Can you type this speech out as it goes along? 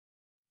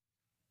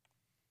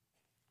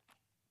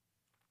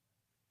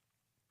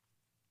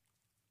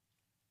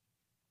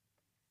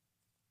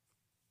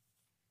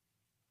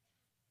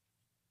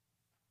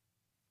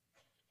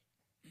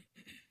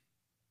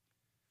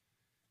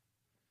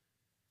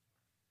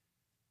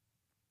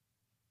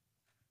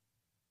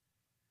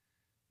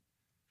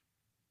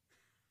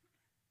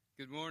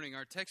Good morning.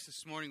 Our text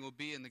this morning will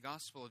be in the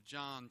Gospel of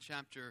John,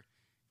 chapter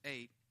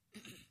 8.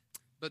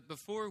 But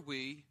before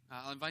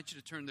I'll invite you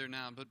to turn there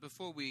now, but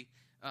before we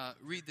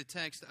read the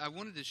text, I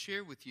wanted to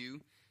share with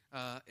you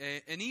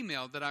an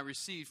email that I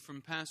received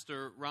from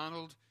Pastor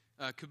Ronald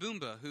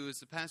Kabumba, who is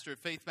the pastor at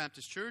Faith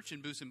Baptist Church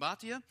in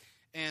Busambatia.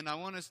 And I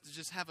want us to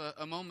just have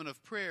a moment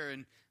of prayer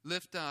and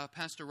lift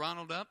Pastor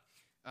Ronald up,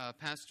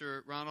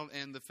 Pastor Ronald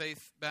and the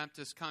Faith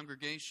Baptist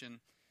congregation.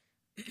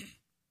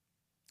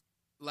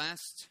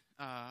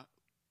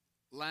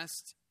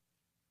 Last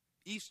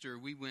Easter,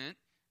 we went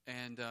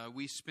and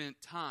we spent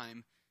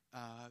time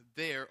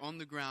there on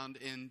the ground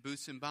in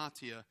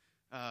Busambatia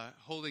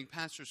holding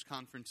pastors'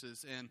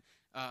 conferences and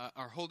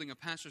are holding a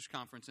pastors'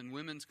 conference and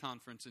women's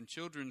conference and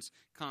children's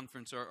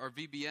conference, or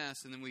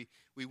VBS. And then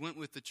we went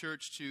with the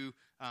church to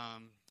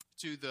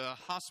the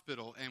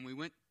hospital, and we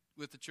went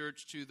with the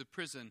church to the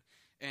prison.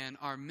 And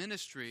our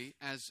ministry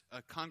as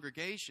a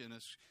congregation,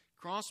 as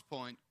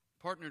Crosspoint,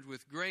 partnered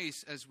with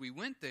Grace as we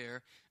went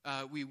there.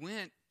 We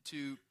went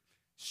to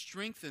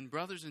strengthen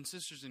brothers and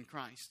sisters in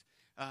Christ.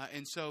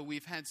 And so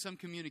we've had some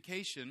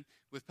communication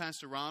with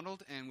Pastor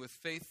Ronald and with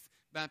Faith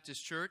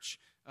Baptist Church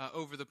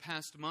over the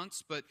past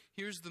months, but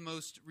here's the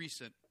most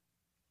recent.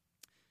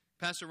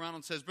 Pastor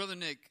Ronald says, Brother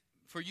Nick,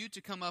 for you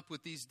to come up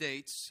with these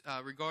dates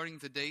regarding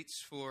the dates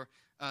for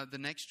the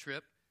next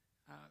trip,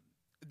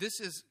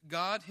 this is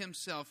God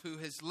Himself who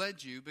has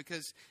led you,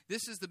 because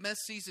this is the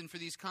best season for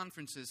these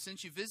conferences.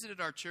 Since you visited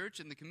our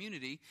church and the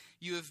community,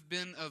 you have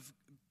been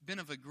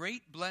of a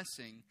great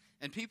blessing.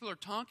 And people are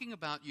talking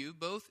about you,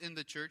 both in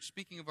the church,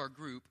 speaking of our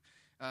group,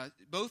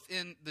 both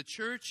in the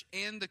church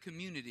and the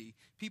community.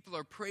 People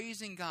are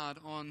praising God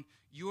on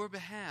your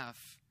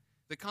behalf.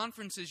 The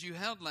conferences you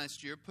held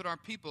last year put our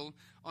people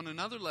on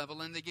another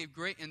level, and they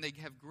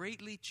have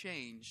greatly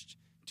changed.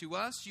 To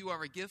us, you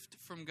are a gift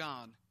from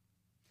God.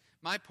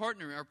 Our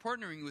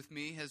partnering with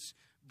me has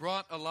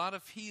brought a lot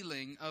of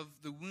healing of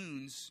the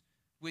wounds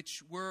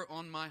which were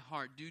on my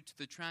heart due to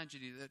the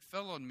tragedy that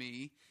fell on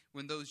me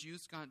when those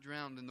youths got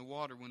drowned in the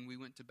water when we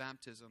went to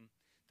baptism.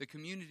 The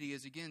community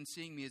is again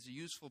seeing me as a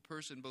useful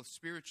person, both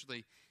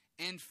spiritually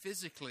and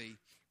physically.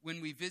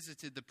 When we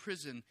visited the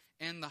prison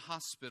and the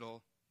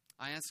hospital,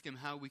 I asked him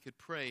how we could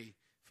pray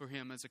for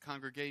him as a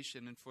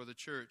congregation and for the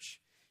church.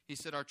 He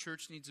said, our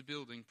church needs a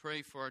building.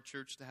 Pray for our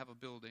church to have a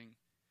building.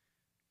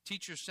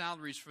 Teacher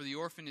salaries for the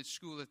orphanage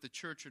school at the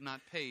church are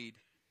not paid.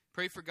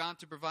 Pray for God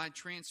to provide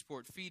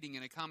transport, feeding,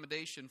 and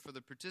accommodation for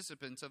the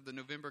participants of the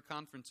November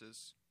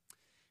conferences.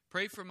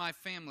 Pray for my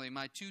family,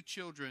 my 2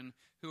 children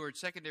who are at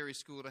secondary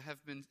school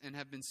have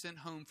been sent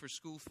home for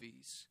school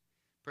fees.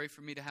 Pray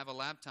for me to have a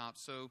laptop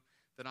so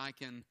that I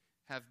can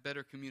have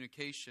better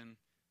communication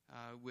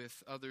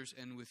with others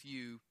and with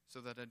you,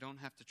 so that I don't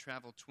have to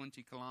travel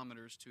 20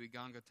 kilometers to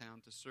Iganga Town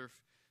to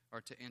surf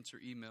or to answer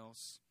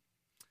emails.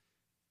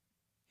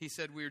 He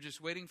said, we are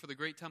just waiting for the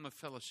great time of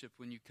fellowship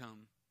when you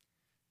come.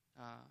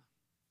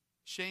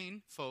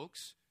 Shane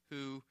Folks,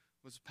 who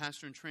was a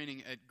pastor in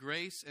training at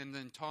Grace and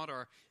then taught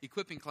our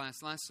equipping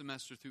class last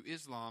semester through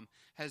Islam,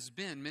 has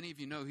been, many of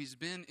you know, he's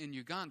been in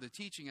Uganda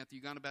teaching at the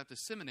Uganda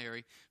Baptist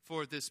Seminary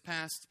for this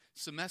past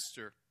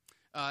semester.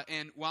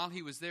 And while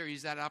he was there,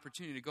 he's had an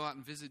opportunity to go out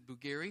and visit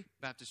Bugeri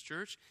Baptist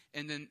Church.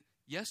 And then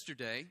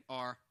yesterday,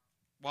 or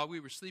while we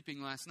were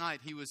sleeping last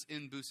night, he was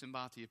in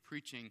Busambatia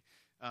preaching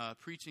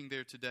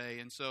there today.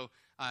 And so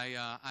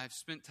I've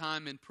spent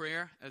time in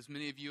prayer, as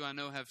many of you I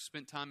know have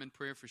spent time in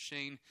prayer for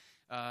Shane.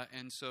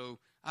 And so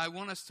I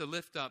want us to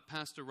lift up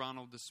Pastor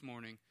Ronald this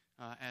morning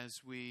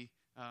as we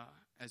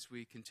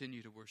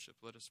continue to worship.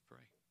 Let us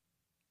pray.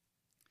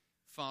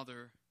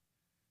 Father,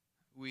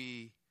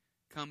 we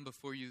come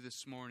before you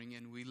this morning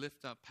and we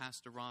lift up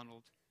Pastor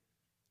Ronald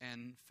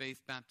and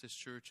Faith Baptist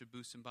Church of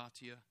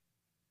Busambatia.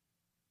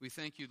 We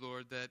thank you,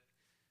 Lord, that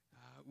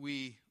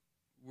we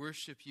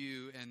worship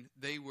you and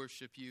they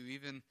worship you,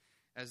 even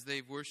as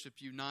they've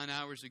worshiped you 9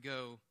 hours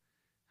ago.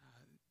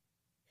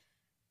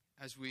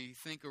 As we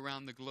think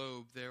around the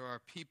globe, there are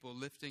people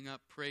lifting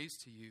up praise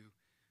to you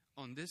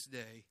on this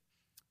day,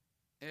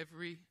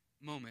 every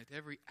moment,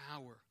 every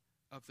hour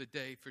of the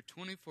day, for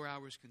 24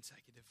 hours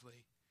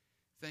consecutively.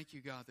 Thank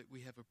you, God, that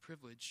we have a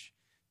privilege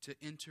to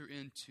enter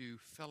into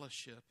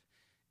fellowship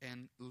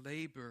and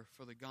labor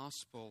for the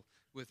gospel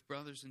with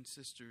brothers and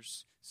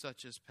sisters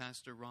such as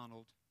Pastor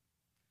Ronald.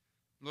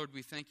 Lord,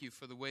 we thank you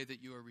for the way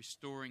that you are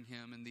restoring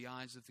him in the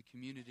eyes of the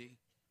community.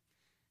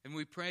 And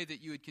we pray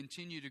that you would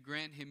continue to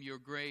grant him your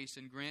grace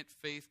and grant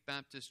Faith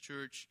Baptist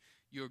Church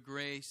your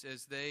grace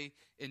as they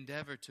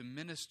endeavor to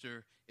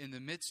minister in the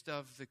midst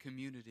of the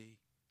community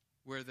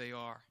where they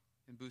are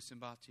in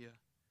Busambatia.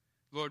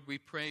 Lord, we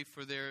pray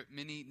for their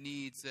many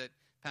needs that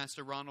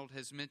Pastor Ronald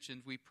has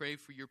mentioned. We pray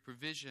for your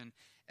provision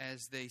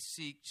as they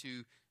seek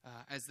to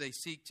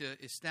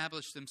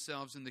establish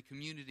themselves in the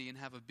community and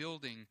have a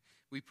building.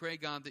 We pray,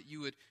 God, that you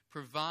would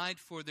provide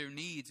for their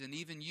needs and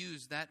even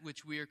use that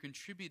which we are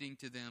contributing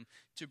to them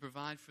to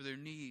provide for their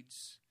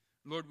needs.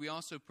 Lord, we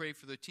also pray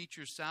for the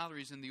teachers'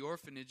 salaries in the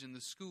orphanage and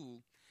the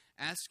school,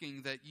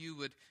 asking that you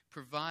would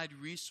provide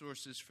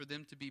resources for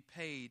them to be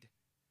paid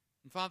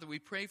And Father, we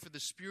pray for the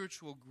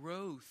spiritual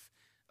growth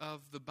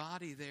of the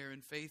body there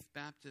in Faith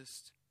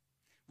Baptist.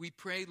 We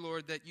pray,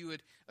 Lord, that you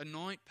would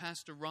anoint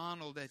Pastor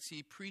Ronald as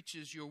he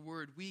preaches your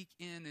word week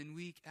in and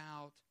week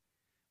out.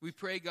 We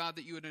pray, God,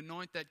 that you would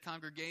anoint that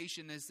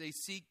congregation as they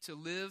seek to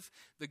live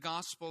the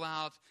gospel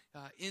out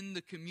in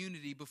the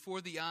community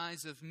before the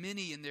eyes of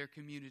many in their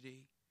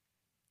community.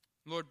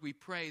 Lord, we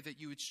pray that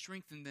you would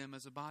strengthen them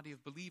as a body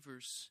of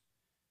believers.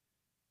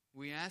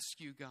 We ask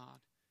you,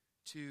 God,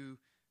 to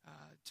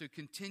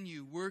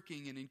continue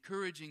working and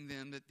encouraging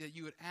them, that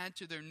you would add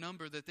to their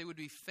number, that they would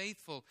be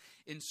faithful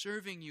in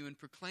serving you and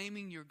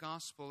proclaiming your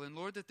gospel. And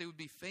Lord, that they would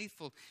be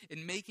faithful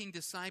in making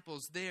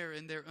disciples there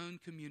in their own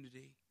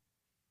community.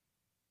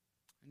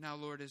 And now,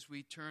 Lord, as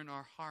we turn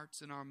our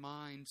hearts and our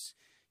minds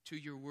to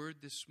your word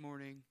this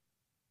morning,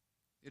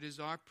 it is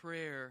our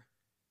prayer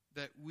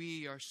that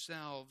we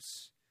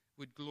ourselves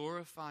would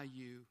glorify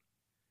you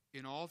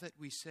in all that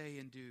we say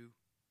and do.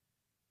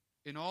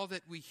 In all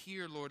that we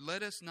hear, Lord,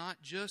 let us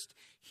not just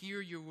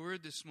hear your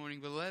word this morning,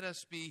 but let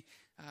us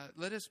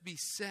be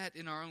set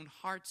in our own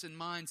hearts and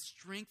minds.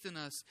 Strengthen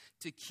us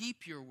to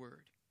keep your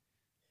word.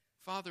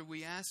 Father,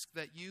 we ask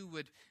that you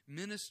would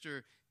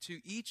minister to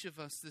each of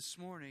us this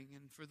morning.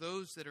 And for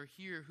those that are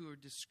here who are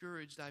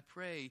discouraged, I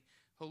pray,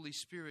 Holy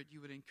Spirit, you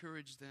would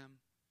encourage them.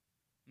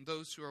 And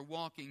those who are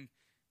walking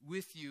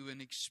with you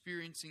and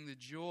experiencing the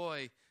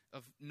joy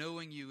of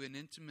knowing you in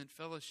intimate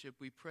fellowship,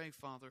 we pray,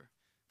 Father,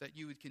 that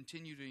you would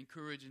continue to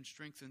encourage and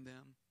strengthen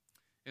them.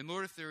 And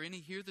Lord, if there are any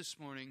here this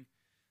morning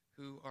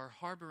who are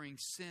harboring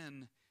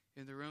sin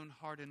in their own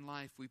heart and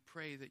life, we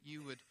pray that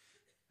you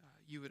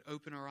would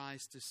open our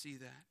eyes to see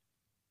that.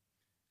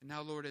 And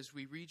now, Lord, as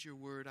we read your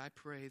word, I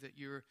pray that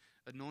your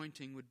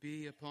anointing would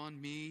be upon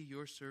me,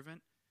 your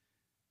servant.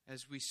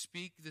 As we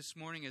speak this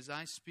morning, as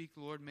I speak,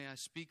 Lord, may I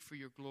speak for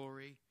your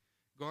glory.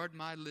 Guard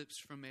my lips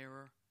from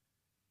error.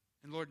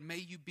 And Lord, may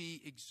you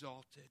be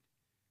exalted.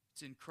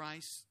 It's in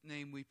Christ's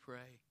name we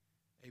pray.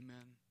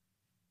 Amen.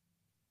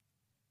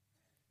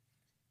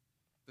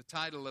 The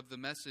title of the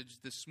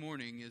message this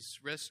morning is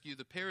Rescue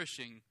the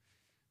Perishing,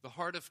 the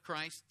Heart of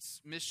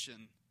Christ's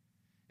Mission.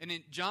 And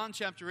in John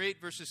chapter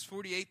 8, verses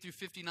 48 through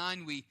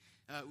 59,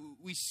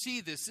 we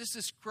see this. This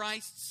is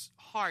Christ's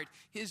heart.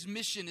 His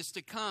mission is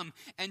to come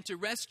and to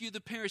rescue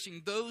the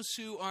perishing, those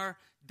who are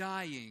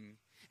dying.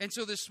 And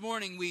so this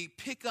morning we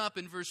pick up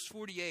in verse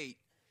 48.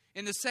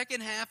 In the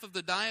second half of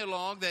the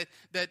dialogue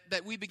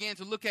that we began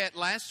to look at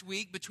last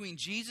week between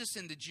Jesus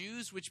and the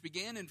Jews, which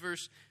began in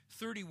verse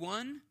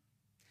 31.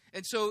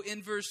 And so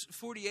in verse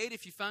 48,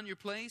 if you found your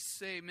place,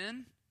 say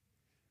amen.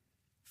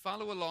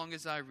 Follow along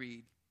as I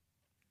read.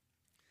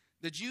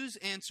 The Jews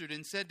answered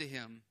and said to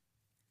him,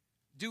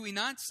 "Do we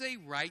not say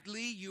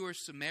rightly you are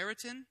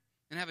Samaritan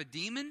and have a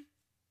demon?"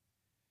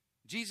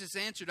 Jesus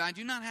answered, "I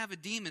do not have a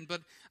demon,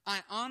 but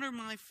I honor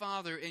my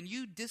Father, and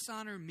you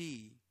dishonor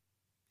me.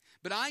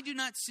 But I do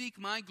not seek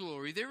my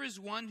glory. There is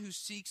one who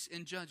seeks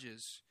and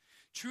judges.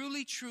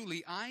 Truly,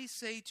 truly, I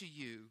say to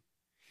you,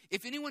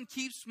 if anyone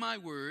keeps my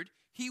word,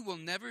 he will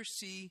never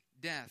see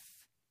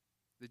death."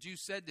 The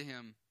Jews said to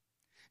him,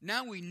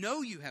 "Now we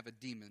know you have a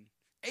demon.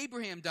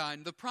 Abraham died,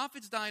 and the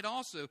prophets died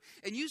also.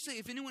 And you say,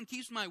 if anyone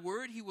keeps my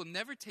word, he will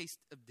never taste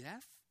of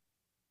death?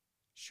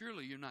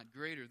 Surely you're not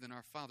greater than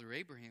our father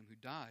Abraham, who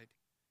died.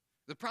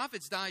 The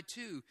prophets died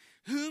too.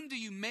 Whom do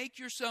you make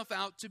yourself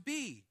out to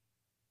be?"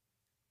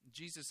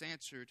 Jesus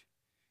answered,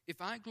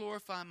 "If I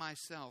glorify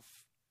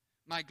myself,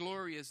 my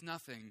glory is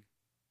nothing.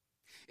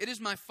 It is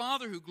my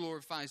Father who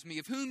glorifies me,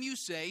 of whom you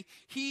say,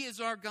 he is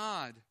our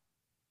God.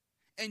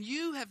 And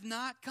you have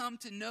not come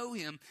to know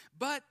him,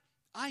 but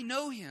I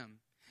know him.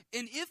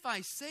 And if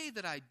I say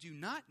that I do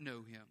not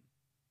know him,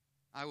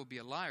 I will be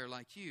a liar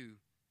like you.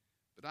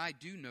 But I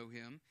do know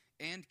him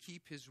and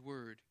keep his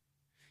word.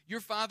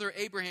 Your father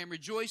Abraham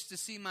rejoiced to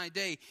see my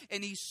day,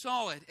 and he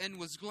saw it and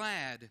was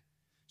glad."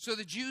 So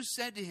the Jews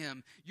said to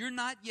him, "You're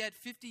not yet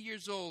 50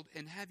 years old,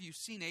 and have you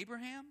seen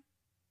Abraham?"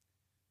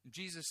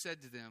 Jesus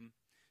said to them,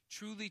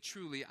 "Truly,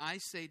 truly, I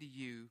say to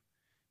you,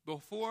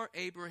 before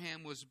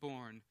Abraham was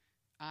born,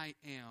 I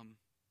am."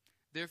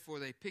 Therefore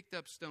they picked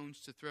up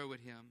stones to throw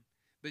at him.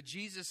 But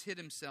Jesus hid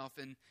himself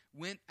and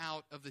went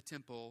out of the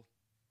temple.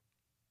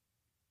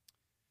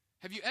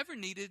 Have you ever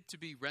needed to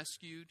be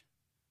rescued,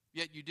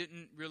 yet you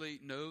didn't really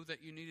know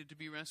that you needed to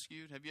be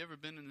rescued? Have you ever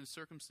been in a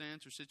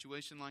circumstance or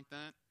situation like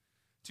that?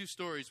 Two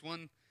stories.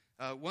 One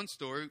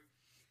story,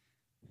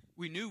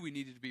 we knew we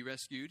needed to be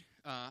rescued.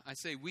 I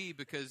say we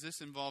because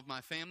this involved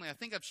my family. I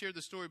think I've shared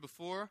the story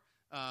before.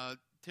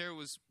 Tara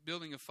was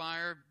building a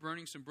fire,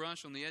 burning some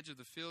brush on the edge of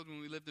the field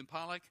when we lived in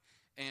Pollock,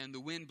 and the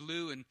wind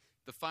blew and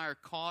the fire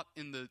caught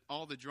in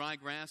all the dry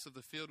grass of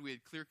the field. We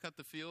had clear-cut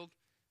the field,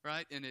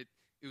 right? And it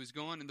was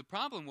going. And the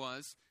problem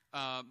was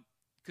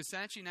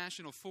Kisatchie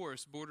National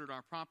Forest bordered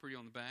our property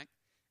on the back.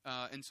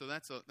 And so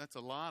that's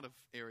a lot of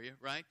area,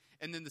 right?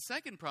 And then the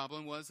second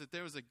problem was that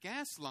there was a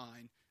gas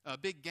line, a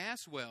big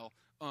gas well,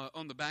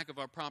 on the back of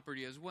our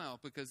property as well,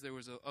 because there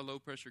was a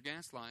low-pressure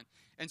gas line.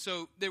 And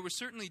so there was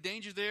certainly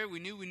danger there. We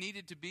knew we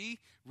needed to be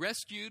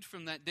rescued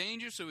from that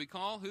danger, so we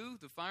call who?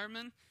 The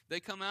firemen.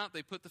 They come out,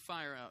 they put the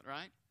fire out,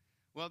 right?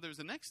 Well, there was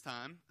the next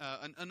time,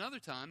 another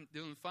time,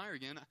 dealing with fire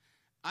again.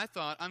 I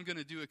thought, I'm going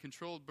to do a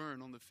controlled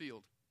burn on the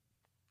field.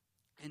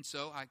 And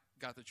so I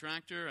got the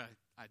tractor.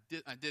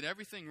 I did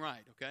everything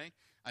right, okay?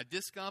 I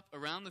disc up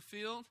around the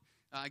field.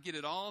 I get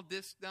it all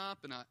disked up,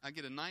 and I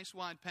get a nice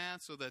wide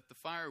path so that the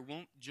fire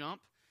won't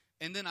jump.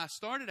 And then I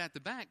started at the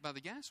back by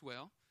the gas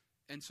well,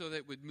 and so that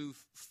it would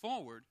move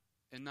forward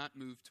and not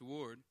move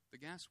toward the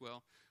gas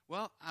well.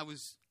 Well,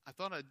 I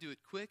thought I'd do it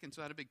quick, and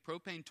so I had a big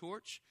propane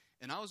torch,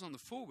 and I was on the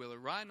four-wheeler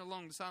riding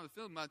along the side of the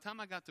field. And by the time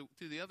I got to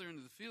the other end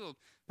of the field,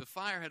 the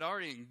fire had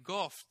already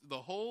engulfed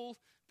the whole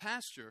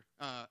pasture.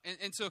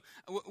 And so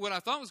what I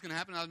thought was going to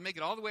happen, I would make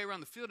it all the way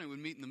around the field, and it would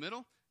meet in the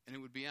middle, and it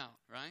would be out,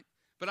 right?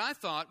 But I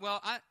thought,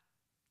 well,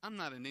 I'm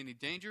not in any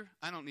danger.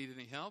 I don't need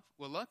any help.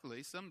 Well,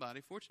 luckily,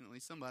 fortunately,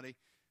 somebody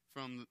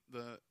from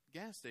the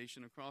gas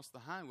station across the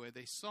highway,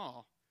 they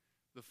saw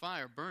the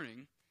fire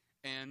burning,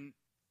 and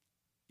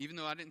even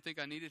though I didn't think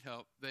I needed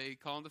help, they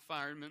called the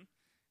firemen,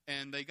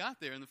 and they got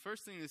there, and the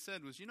first thing they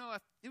said was,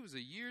 it was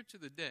a year to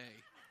the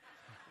day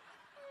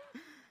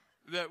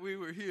that we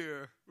were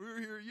here. We were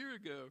here a year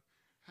ago.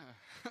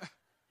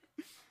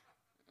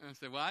 And I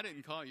said, well, I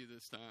didn't call you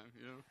this time,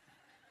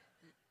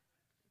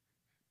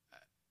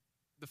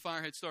 The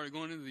fire had started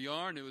going into the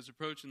yard, and it was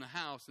approaching the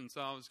house, and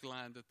so I was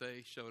glad that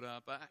they showed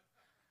up.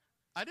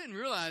 I didn't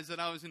realize that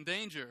I was in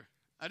danger.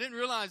 I didn't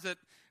realize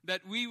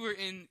that we were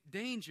in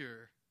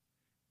danger.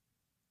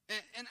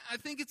 And I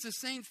think it's the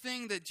same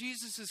thing that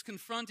Jesus is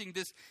confronting,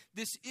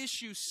 this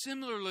issue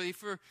similarly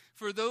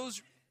for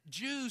those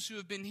Jews who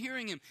have been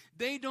hearing him.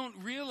 They don't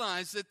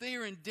realize that they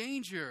are in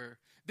danger.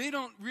 They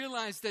don't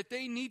realize that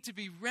they need to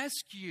be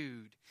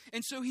rescued.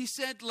 And so he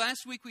said,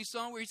 last week we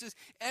saw where he says,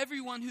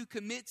 everyone who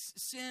commits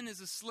sin is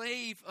a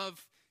slave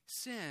of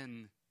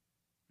sin.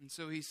 And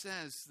so he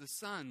says, the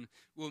Son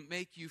will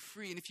make you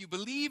free. And if you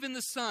believe in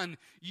the Son,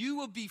 you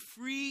will be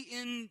free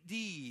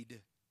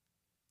indeed.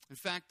 In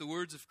fact, the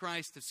words of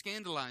Christ have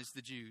scandalized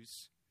the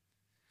Jews.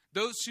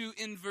 Those who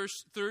in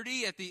verse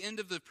 30 at the end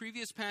of the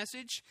previous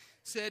passage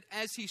said,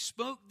 as he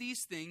spoke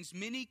these things,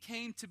 many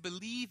came to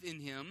believe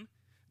in him.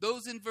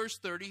 Those in verse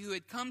 30 who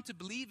had come to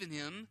believe in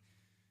him,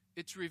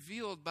 it's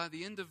revealed by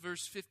the end of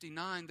verse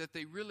 59 that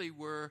they really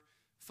were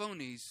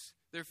phonies.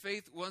 Their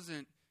faith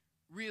wasn't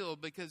real,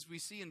 because we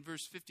see in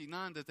verse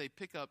 59 that they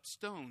pick up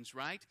stones,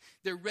 right?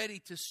 They're ready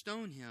to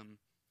stone him.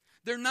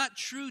 They're not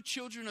true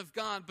children of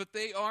God, but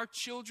they are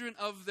children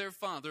of their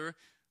father,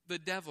 the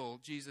devil,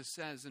 Jesus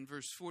says in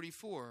verse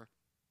 44.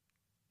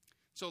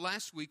 So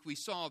last week we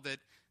saw that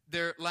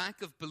their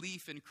lack of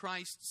belief in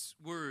Christ's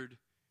word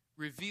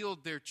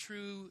revealed their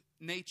true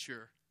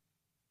nature.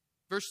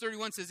 Verse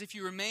 31 says, if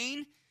you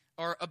remain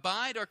or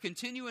abide or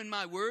continue in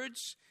my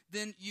words,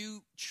 then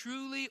you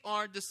truly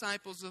are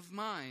disciples of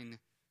mine.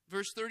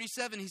 Verse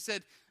 37, he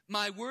said,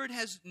 my word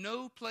has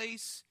no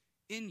place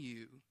in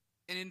you.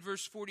 And in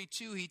verse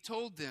 42, he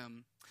told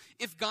them,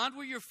 if God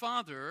were your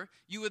father,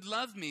 you would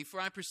love me, for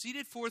I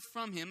proceeded forth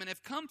from him and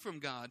have come from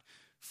God.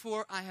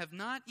 For I have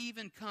not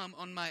even come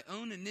on my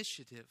own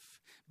initiative,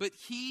 but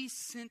he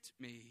sent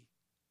me.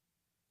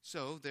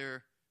 So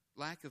their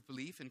lack of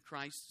belief in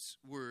Christ's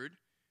word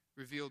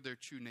revealed their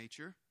true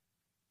nature.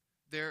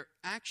 Their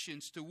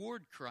actions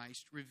toward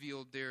Christ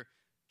revealed their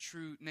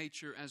true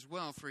nature as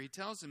well. For he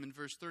tells them in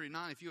verse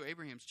 39, if you are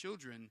Abraham's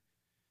children,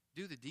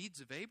 do the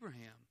deeds of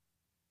Abraham.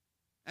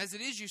 As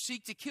it is, you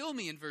seek to kill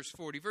me in verse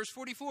 40. Verse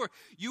 44,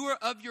 you are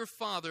of your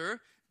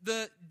father,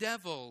 the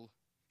devil.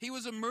 He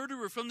was a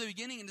murderer from the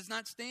beginning and does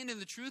not stand in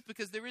the truth,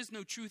 because there is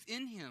no truth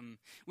in him.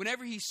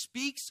 Whenever he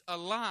speaks a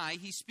lie,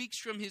 he speaks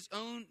from his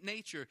own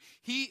nature.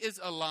 He is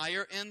a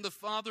liar and the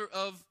father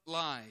of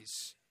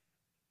lies.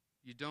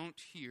 You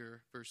don't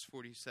hear, verse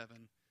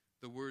 47,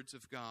 the words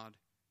of God,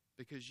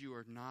 because you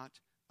are not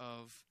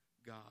of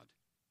God.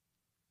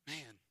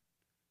 Man,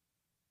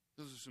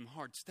 those are some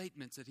hard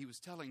statements that he was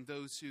telling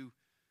those who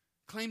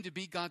claim to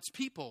be God's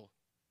people.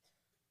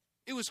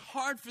 It was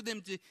hard for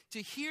them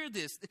to hear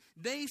this.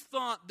 They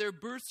thought their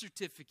birth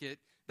certificate,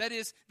 that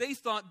is, they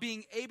thought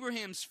being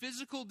Abraham's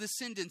physical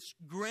descendants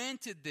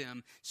granted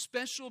them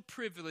special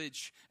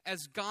privilege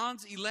as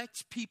God's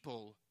elect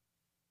people.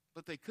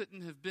 But they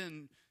couldn't have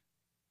been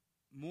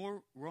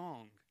more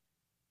wrong.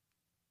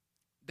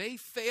 They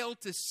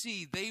failed to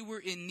see they were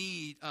in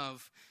need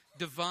of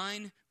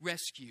divine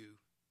rescue.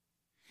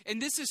 And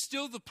this is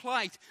still the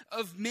plight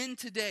of men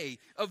today,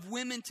 of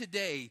women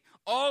today,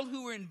 all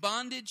who are in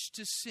bondage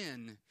to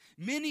sin.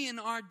 Many in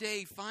our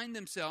day find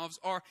themselves,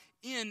 are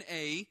in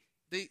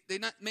they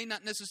may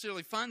not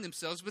necessarily find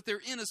themselves, but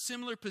they're in a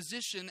similar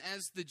position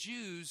as the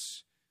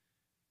Jews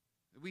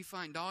that we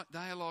find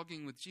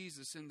dialoguing with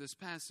Jesus in this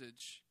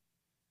passage.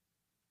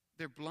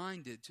 They're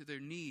blinded to their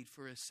need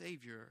for a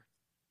Savior.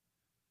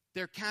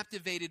 They're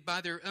captivated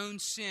by their own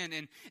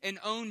sin and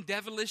own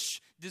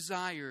devilish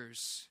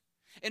desires.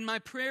 And my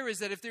prayer is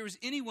that if there is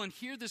anyone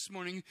here this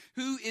morning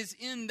who is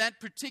in that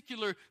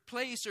particular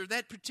place or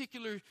that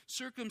particular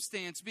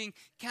circumstance, being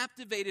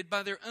captivated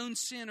by their own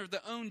sin or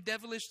their own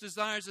devilish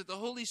desires, that the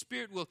Holy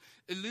Spirit will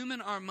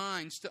illumine our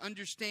minds to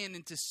understand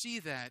and to see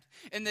that,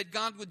 and that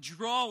God would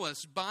draw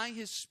us by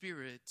His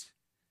Spirit.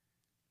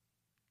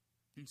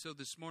 And so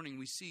this morning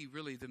we see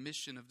really the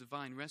mission of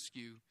divine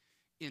rescue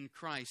in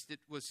Christ. It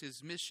was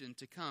His mission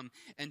to come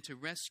and to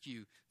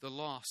rescue the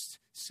lost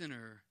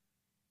sinner.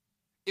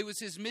 It was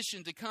His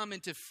mission to come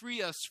and to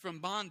free us from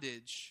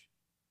bondage.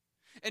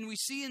 And we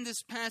see in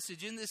this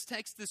passage, in this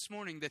text this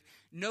morning, that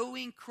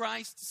knowing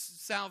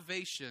Christ's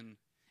salvation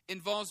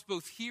involves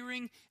both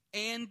hearing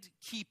and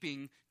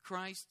keeping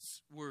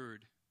Christ's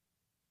word.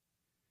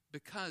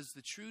 Because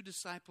the true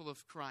disciple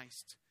of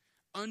Christ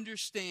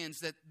understands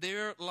that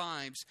their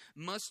lives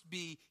must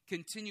be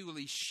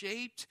continually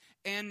shaped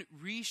and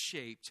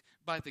reshaped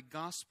by the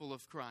gospel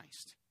of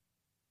Christ.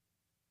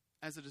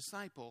 As a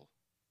disciple,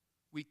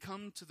 we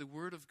come to the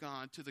Word of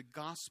God, to the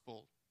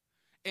gospel.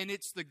 And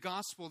it's the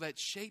gospel that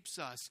shapes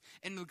us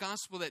and the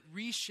gospel that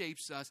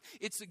reshapes us.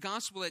 It's the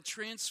gospel that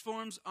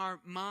transforms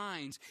our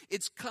minds.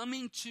 It's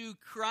coming to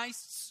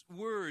Christ's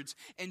words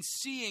and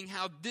seeing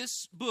how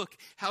this book,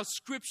 how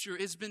Scripture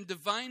has been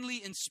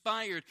divinely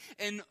inspired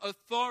and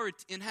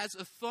has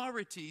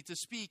authority to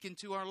speak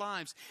into our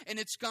lives. And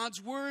it's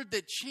God's word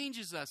that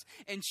changes us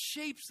and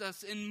shapes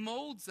us and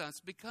molds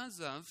us because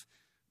of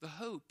the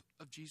hope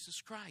of Jesus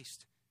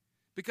Christ.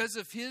 Because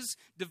of His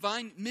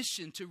divine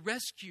mission to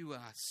rescue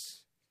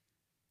us.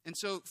 And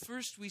so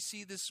first we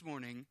see this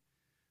morning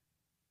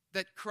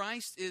that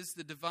Christ is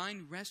the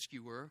divine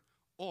rescuer,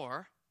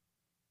 or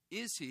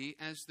is He,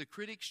 as the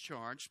critics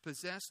charge,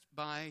 possessed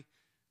by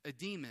a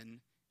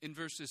demon in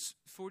verses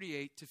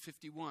 48 to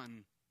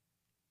 51.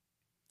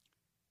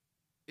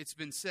 It's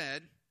been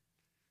said,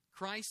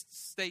 Christ's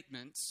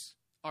statements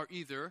are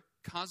either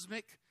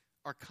cosmic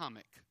or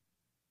comic.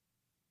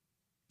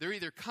 They're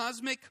either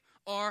cosmic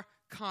or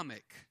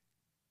comic.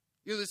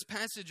 This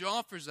passage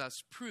offers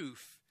us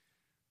proof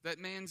that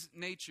man's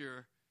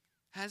nature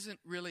hasn't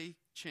really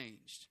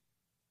changed.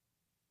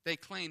 They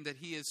claim that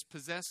he is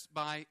possessed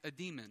by a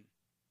demon.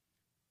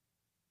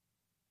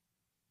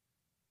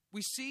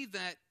 We see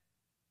that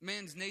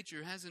man's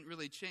nature hasn't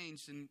really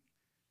changed, and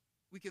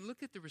we can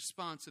look at the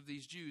response of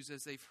these Jews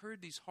as they've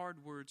heard these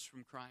hard words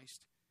from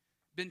Christ,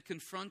 been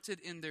confronted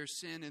in their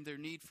sin and their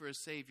need for a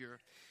Savior.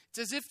 It's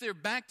as if they're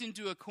backed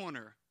into a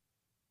corner.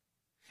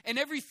 And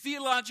every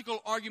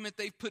theological argument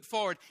they've put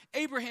forward,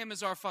 Abraham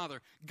is our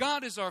father,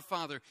 God is our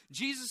father,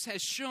 Jesus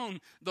has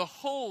shown the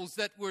holes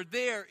that were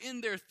there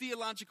in their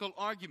theological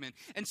argument.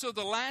 And so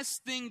the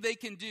last thing they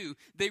can do,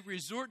 they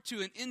resort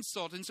to an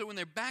insult. And so when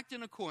they're backed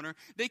in a corner,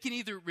 they can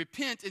either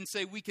repent and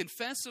say, we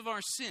confess of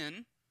our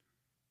sin,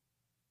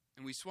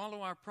 and we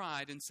swallow our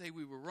pride and say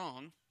we were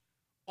wrong,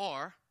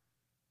 or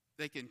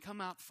they can come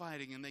out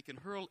fighting and they can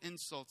hurl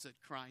insults at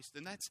Christ.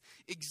 And that's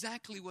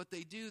exactly what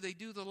they do. They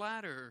do the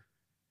latter.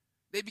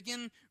 They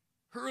begin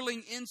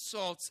hurling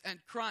insults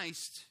at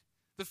Christ.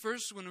 The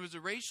first one was a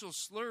racial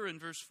slur in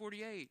verse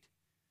 48.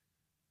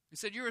 He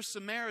said, you're a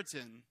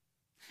Samaritan.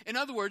 In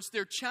other words,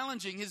 they're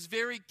challenging His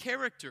very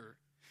character.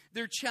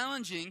 They're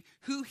challenging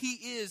who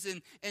He is,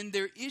 and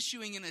they're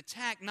issuing an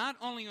attack not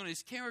only on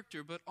His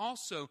character, but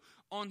also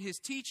on His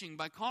teaching.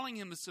 By calling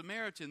Him a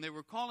Samaritan, they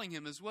were calling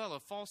Him as well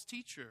a false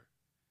teacher.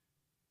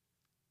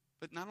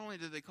 But not only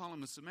did they call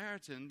Him a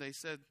Samaritan, they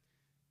said,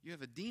 you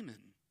have a demon.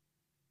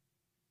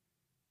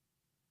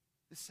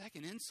 The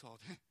second insult,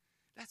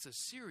 that's a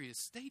serious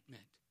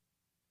statement.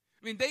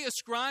 I mean, they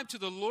ascribe to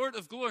the Lord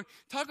of glory.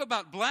 Talk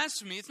about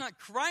blasphemy. It's not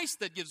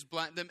Christ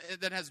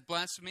that has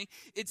blasphemy.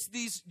 It's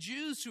these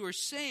Jews who are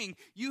saying,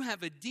 you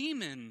have a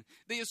demon.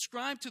 They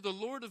ascribe to the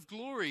Lord of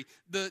glory,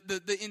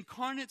 the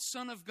incarnate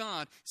Son of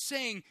God,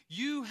 saying,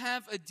 you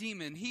have a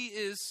demon.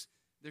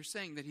 They're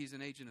saying that He's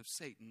an agent of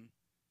Satan,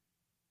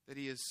 that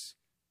He has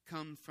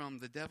come from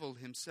the devil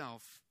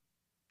himself.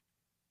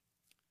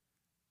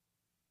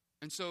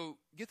 And so,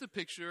 get the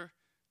picture.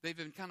 They've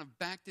been kind of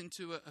backed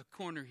into a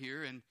corner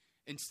here, and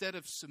instead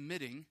of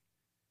submitting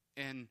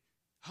and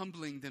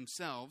humbling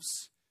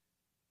themselves,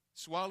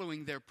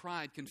 swallowing their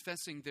pride,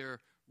 confessing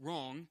their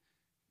wrong,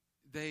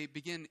 they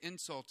begin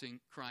insulting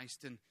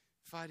Christ and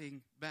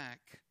fighting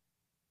back.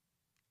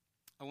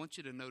 I want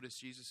you to notice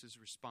Jesus'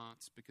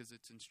 response because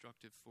it's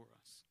instructive for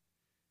us.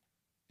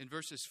 In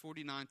verses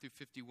 49 through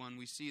 51,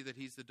 we see that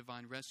He's the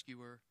divine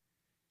rescuer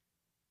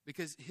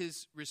because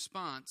His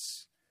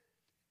response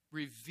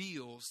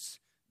reveals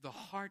the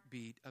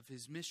heartbeat of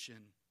His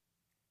mission.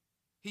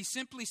 He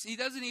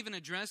doesn't even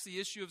address the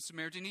issue of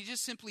Samaritan. He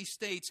just simply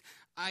states,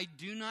 I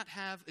do not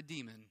have a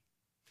demon.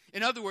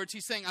 In other words,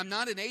 He's saying, I'm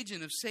not an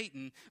agent of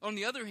Satan. On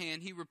the other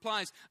hand, He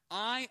replies,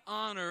 I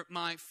honor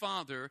my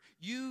Father.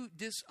 You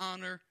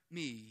dishonor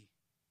me.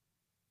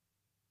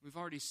 We've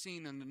already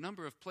seen in a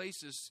number of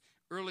places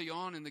early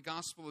on in the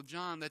Gospel of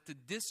John that to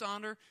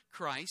dishonor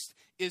Christ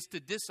is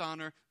to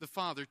dishonor the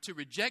Father. To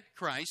reject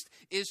Christ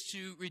is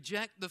to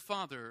reject the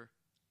Father.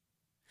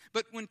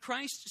 But when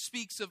Christ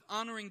speaks of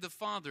honoring the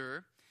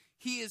Father,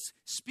 he is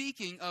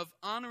speaking of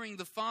honoring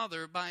the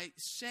Father by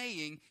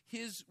saying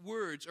his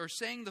words, or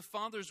saying the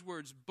Father's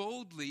words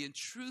boldly and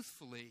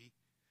truthfully.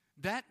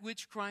 That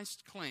which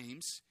Christ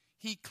claims,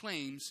 he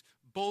claims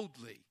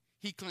boldly.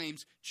 He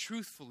claims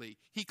truthfully.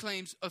 He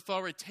claims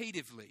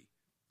authoritatively.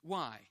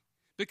 Why?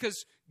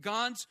 Because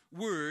God's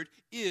word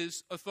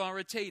is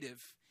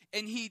authoritative.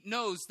 And he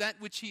knows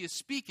that which he is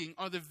speaking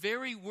are the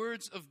very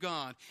words of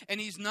God. And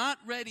he's not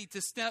ready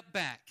to step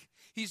back.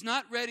 He's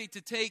not ready to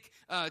take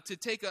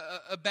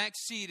a back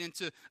seat and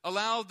to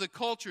allow the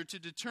culture to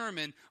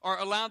determine, or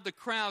allow the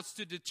crowds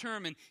to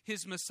determine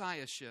his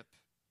messiahship.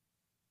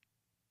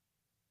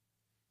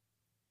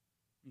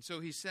 And so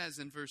he says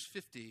in verse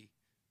 50,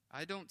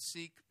 I don't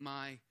seek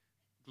my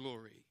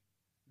glory.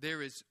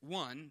 There is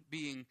one,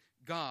 being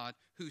God,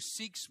 who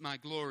seeks my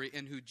glory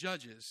and who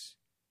judges.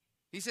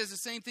 He says the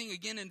same thing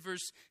again in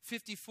verse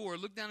 54.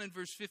 Look down in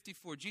verse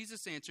 54.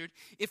 Jesus answered,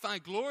 if I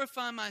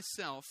glorify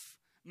myself,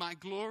 my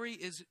glory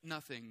is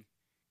nothing.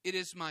 It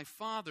is my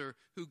Father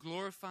who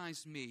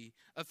glorifies me,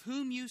 of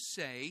whom you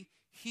say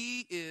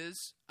he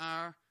is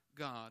our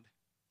God.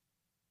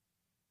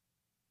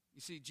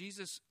 You see,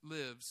 Jesus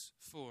lives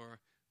for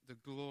the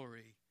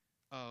glory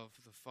of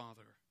the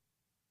Father.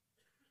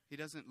 He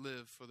doesn't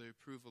live for the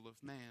approval of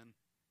man.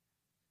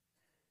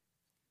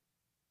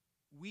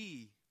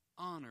 We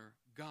honor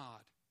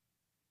God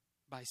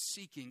by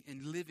seeking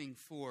and living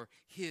for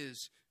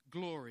his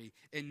glory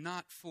and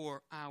not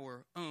for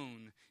our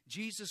own.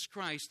 Jesus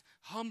Christ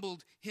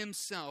humbled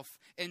himself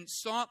and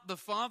sought the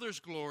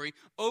Father's glory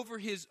over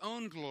his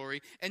own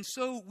glory, and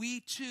so we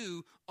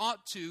too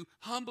ought to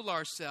humble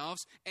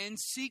ourselves and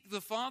seek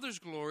the Father's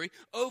glory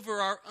over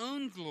our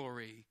own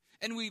glory.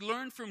 And we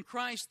learn from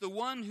Christ, the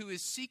one who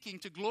is seeking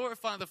to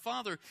glorify the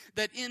Father,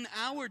 that in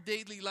our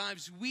daily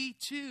lives we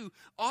too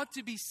ought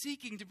to be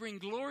seeking to bring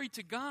glory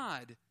to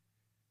God.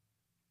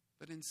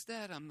 But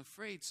instead, I'm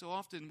afraid so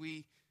often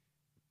we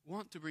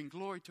want to bring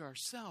glory to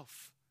ourselves.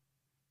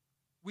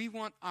 We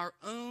want our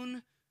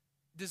own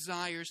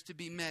desires to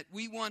be met.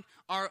 We want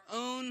our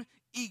own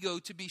ego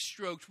to be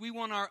stroked. We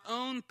want our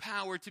own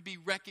power to be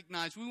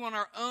recognized. We want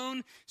our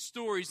own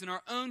stories and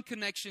our own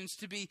connections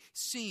to be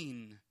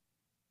seen.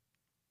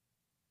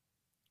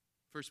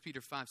 1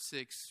 Peter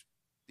 5:6,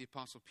 the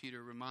Apostle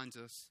Peter reminds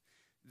us,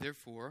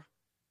 therefore,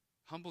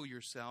 humble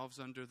yourselves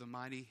under the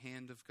mighty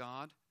hand of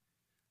God,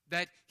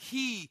 that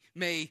he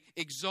may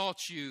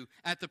exalt you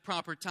at the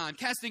proper time,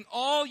 casting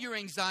all your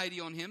anxiety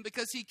on him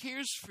because he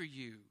cares for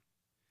you.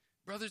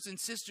 Brothers and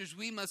sisters,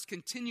 we must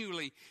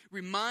continually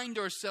remind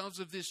ourselves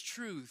of this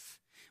truth.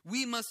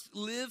 We must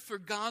live for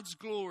God's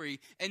glory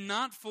and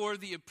not for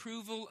the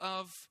approval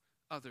of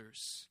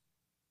others.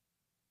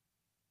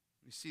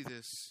 We see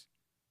this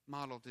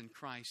modeled in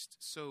Christ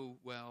so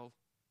well.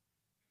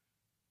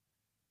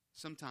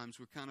 Sometimes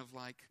we're kind of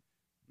like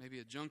maybe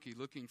a junkie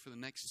looking for the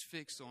next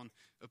fix on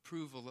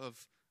approval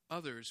of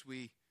others.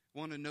 We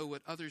want to know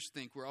what others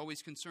think. We're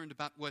always concerned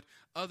about what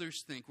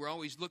others think. We're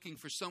always looking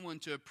for someone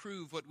to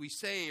approve what we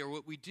say or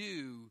what we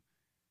do.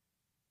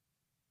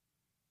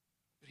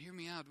 But hear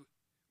me out.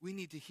 We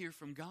need to hear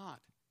from God.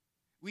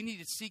 We need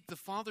to seek the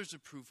Father's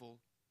approval.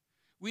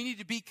 We need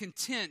to be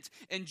content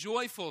and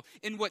joyful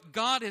in what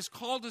God has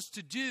called us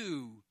to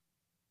do.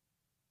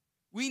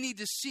 We need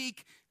to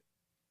seek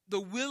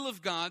the will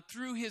of God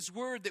through his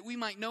word, that we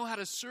might know how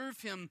to serve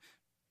him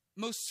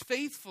most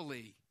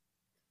faithfully,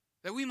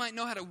 that we might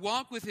know how to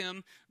walk with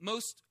him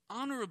most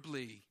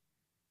honorably.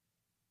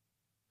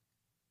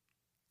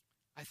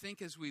 I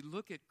think as we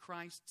look at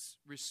Christ's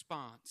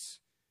response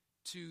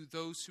to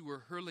those who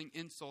were hurling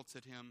insults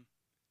at him,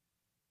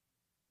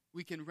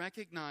 we can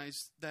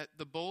recognize that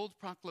the bold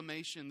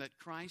proclamation that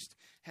Christ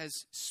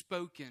has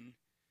spoken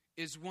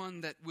is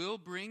one that will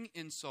bring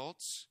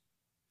insults,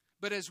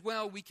 but as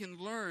well we can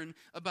learn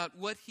about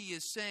what he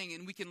is saying,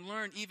 and we can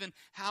learn even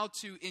how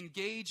to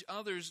engage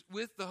others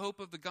with the hope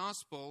of the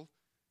gospel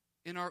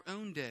in our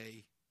own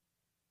day.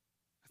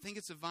 I think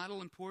it's of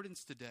vital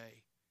importance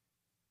today.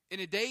 In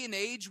a day and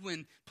age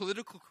when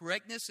political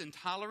correctness and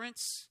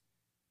tolerance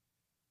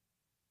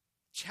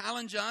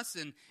challenge us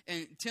and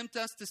tempt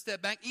us to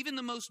step back, even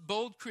the most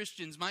bold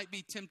Christians might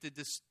be tempted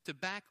to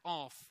back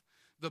off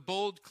the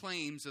bold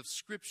claims of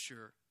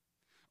Scripture,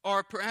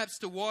 or perhaps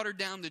to water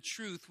down the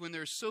truth when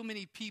there are so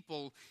many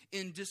people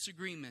in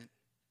disagreement.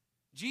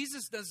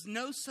 Jesus does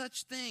no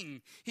such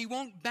thing. He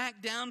won't back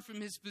down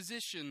from his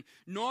position,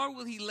 nor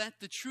will he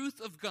let the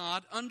truth of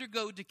God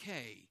undergo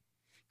decay.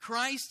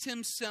 Christ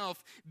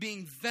himself,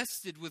 being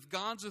vested with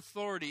God's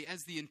authority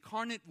as the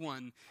incarnate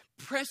one,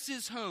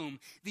 presses home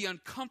the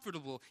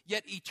uncomfortable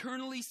yet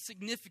eternally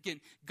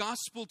significant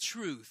gospel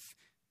truth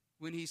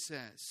when he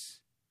says,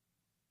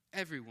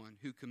 everyone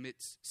who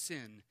commits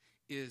sin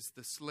is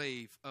the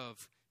slave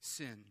of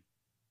sin.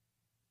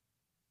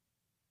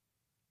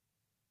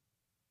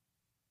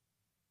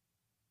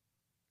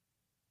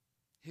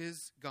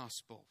 His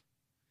gospel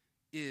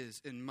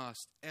is and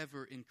must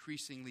ever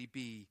increasingly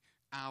be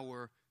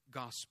our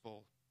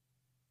gospel.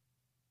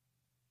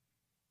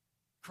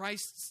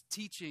 Christ's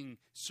teaching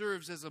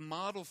serves as a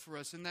model for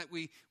us in that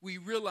we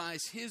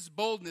realize his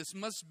boldness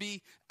must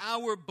be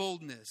our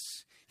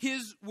boldness.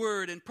 His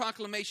word and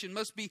proclamation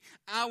must be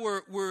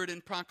our word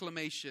and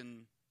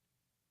proclamation.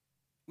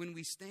 When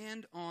we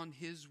stand on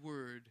his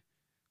word,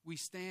 we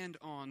stand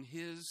on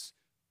his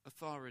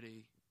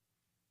authority.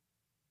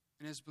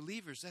 And as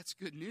believers, that's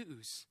good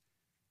news.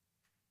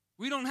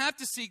 We don't have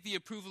to seek the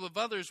approval of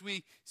others.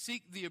 We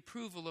seek the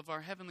approval of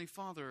our Heavenly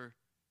Father.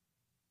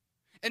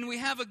 And we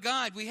have a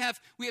guide. We have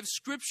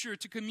Scripture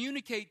to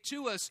communicate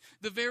to us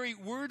the very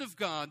Word of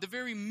God, the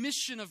very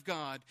mission of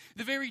God,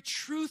 the very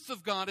truth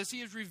of God as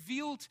he has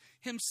revealed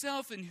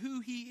himself and who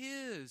he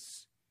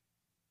is.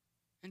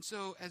 And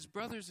so, as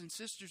brothers and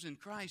sisters in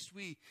Christ,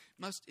 we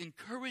must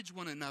encourage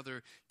one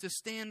another to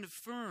stand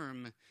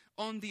firm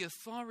on the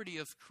authority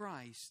of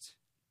Christ.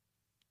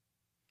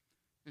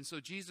 And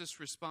so Jesus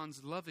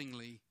responds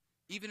lovingly,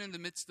 even in the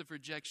midst of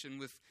rejection,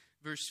 with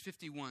verse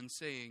 51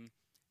 saying,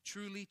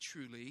 "Truly,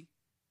 truly,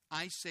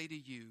 I say to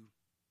you,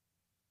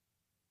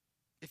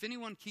 if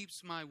anyone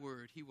keeps my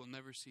word, he will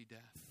never see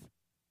death."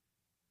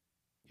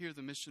 Here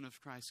the mission of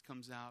Christ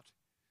comes out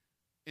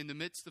in the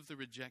midst of the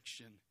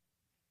rejection.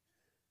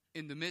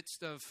 In the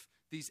midst of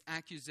these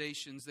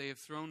accusations they have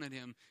thrown at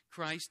him,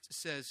 Christ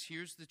says,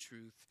 here's the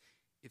truth.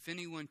 If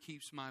anyone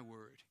keeps my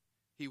word,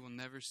 he will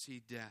never see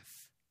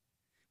death.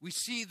 We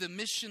see the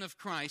mission of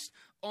Christ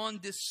on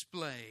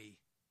display.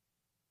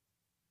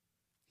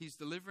 He's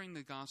delivering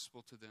the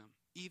gospel to them,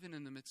 even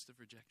in the midst of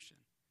rejection.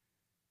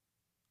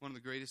 One of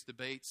the greatest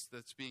debates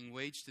that's being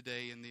waged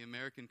today in the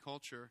American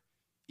culture,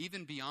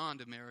 even beyond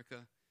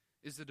America,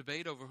 is the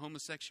debate over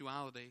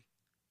homosexuality.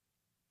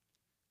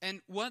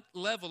 And what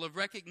level of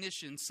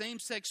recognition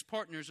same-sex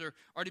partners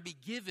are to be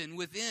given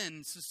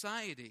within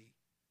society.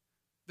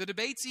 The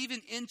debates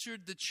even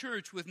entered the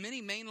church, with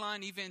many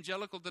mainline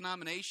evangelical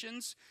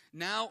denominations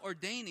now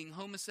ordaining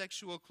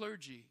homosexual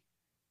clergy.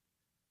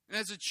 And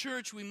as a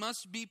church, we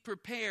must be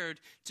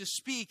prepared to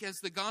speak as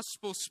the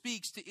gospel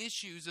speaks to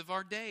issues of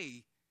our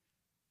day.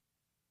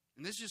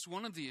 And this is just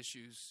one of the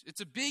issues.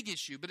 It's a big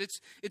issue, but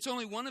it's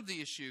only one of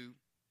the issues.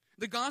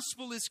 The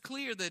gospel is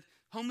clear that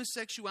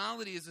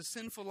homosexuality is a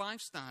sinful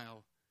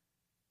lifestyle.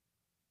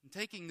 And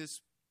taking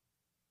this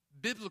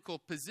biblical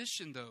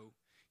position, though,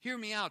 hear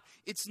me out,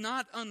 it's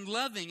not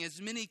unloving as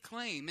many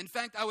claim. In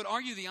fact, I would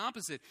argue the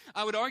opposite.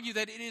 I would argue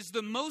that it is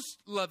the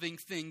most loving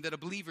thing that a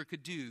believer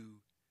could do.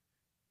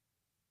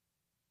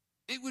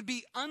 It would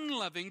be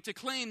unloving to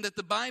claim that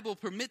the Bible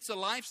permits a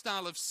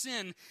lifestyle of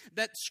sin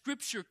that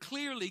Scripture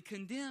clearly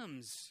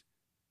condemns.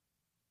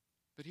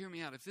 But hear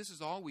me out, if this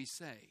is all we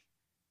say,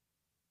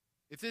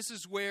 if this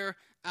is where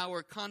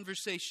our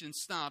conversation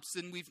stops,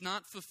 then we've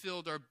not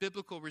fulfilled our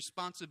biblical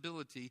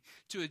responsibility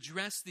to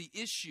address the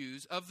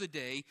issues of the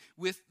day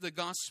with the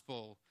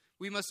gospel.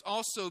 We must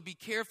also be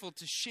careful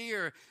to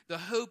share the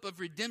hope of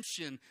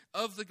redemption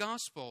of the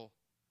gospel,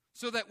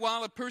 so that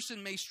while a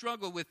person may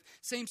struggle with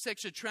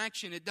same-sex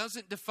attraction, it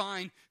doesn't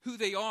define who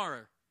they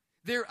are.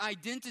 Their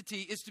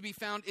identity is to be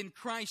found in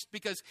Christ,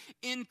 because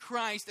in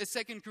Christ, as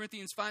 2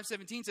 Corinthians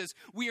 5:17 says,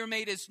 we are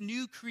made as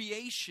new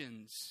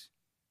creations,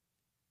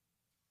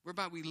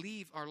 whereby we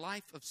leave our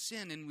life of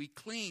sin and we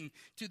cling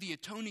to the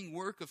atoning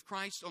work of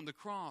Christ on the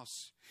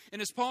cross.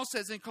 And as Paul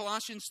says in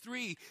Colossians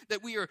 3,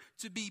 that we are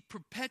to be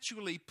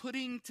perpetually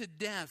putting to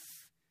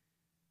death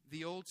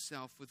the old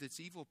self with its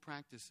evil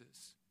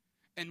practices.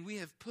 And we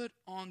have put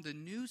on the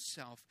new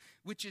self,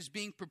 which is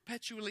being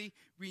perpetually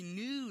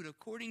renewed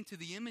according to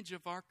the image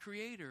of our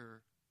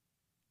Creator.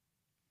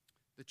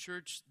 The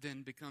church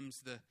then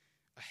becomes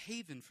a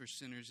haven for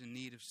sinners in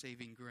need of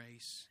saving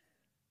grace.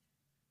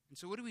 And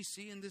so what do we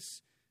see in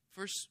this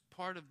first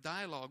part of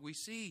dialogue? We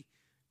see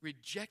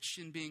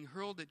rejection being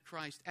hurled at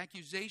Christ,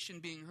 accusation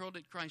being hurled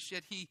at Christ,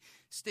 yet he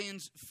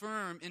stands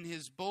firm in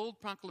his bold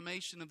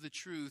proclamation of the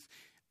truth,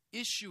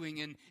 issuing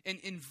and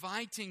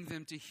inviting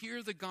them to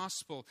hear the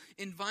gospel,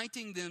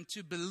 inviting them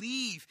to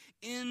believe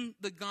in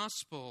the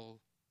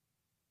gospel.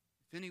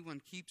 If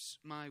anyone keeps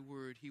my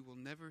word, he will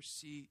never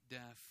see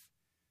death.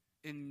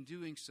 In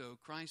doing so,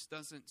 Christ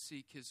doesn't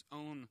seek his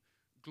own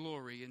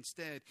glory.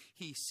 Instead,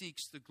 he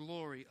seeks the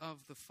glory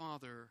of the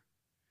Father.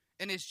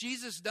 And as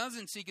Jesus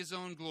doesn't seek his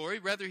own glory,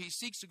 rather he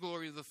seeks the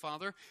glory of the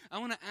Father, I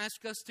want to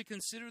ask us to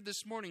consider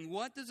this morning,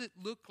 what does it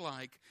look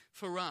like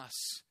for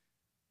us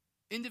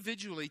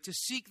individually to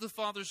seek the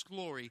Father's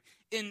glory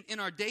in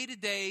our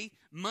day-to-day,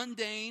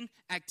 mundane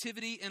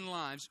activity and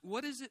lives?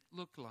 What does it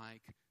look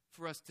like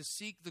for us to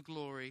seek the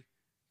glory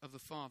of the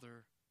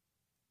Father?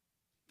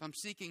 If I'm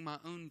seeking my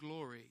own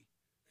glory,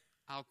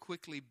 I'll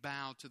quickly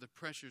bow to the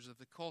pressures of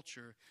the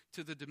culture,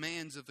 to the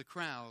demands of the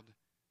crowd.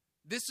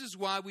 This is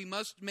why we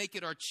must make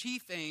it our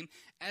chief aim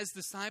as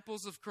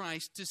disciples of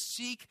Christ to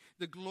seek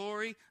the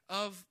glory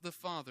of the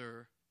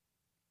Father.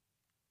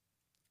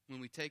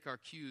 When we take our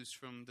cues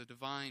from the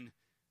divine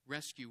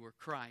rescuer,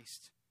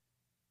 Christ,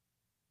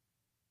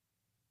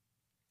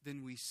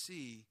 then we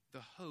see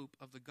the hope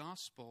of the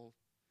gospel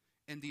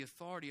and the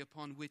authority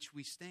upon which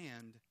we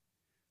stand.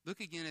 Look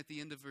again at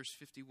the end of verse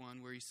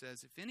 51 where he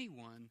says, if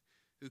anyone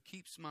who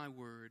keeps my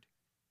word,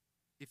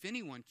 if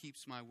anyone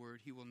keeps my word,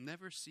 he will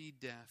never see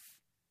death.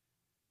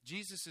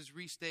 Jesus is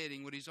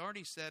restating what he's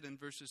already said in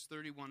verses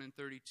 31 and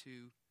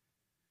 32.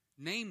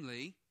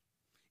 Namely,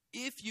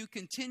 if you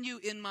continue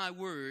in my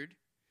word,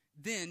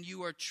 then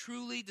you are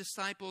truly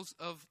disciples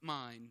of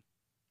mine,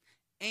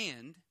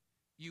 and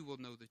you will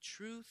know the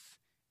truth,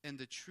 and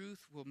the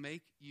truth will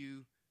make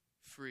you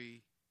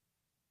free.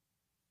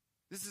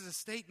 This is a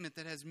statement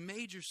that has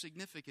major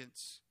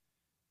significance.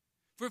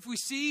 For if we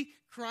see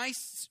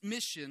Christ's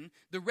mission,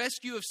 the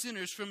rescue of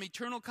sinners from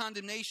eternal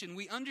condemnation,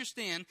 we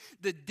understand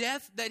the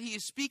death that he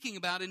is speaking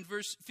about in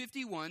verse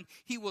 51.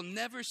 He will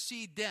never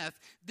see death.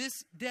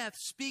 This death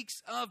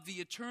speaks of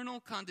the eternal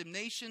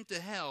condemnation to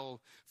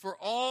hell for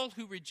all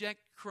who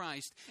reject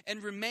Christ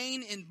and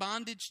remain in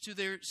bondage to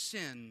their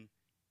sin.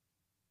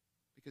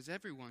 Because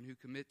everyone who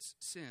commits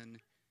sin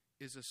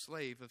is a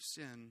slave of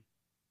sin.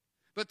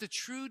 But the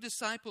true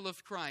disciple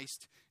of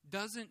Christ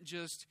doesn't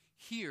just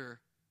hear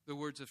the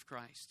words of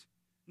Christ.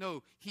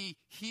 No, he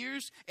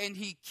hears and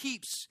he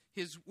keeps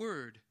his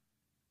word.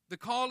 The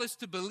call is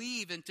to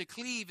believe and to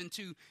cleave and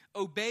to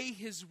obey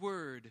his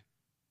word.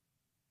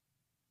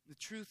 The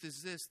truth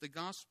is this: the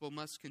gospel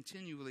must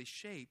continually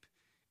shape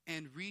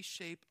and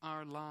reshape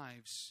our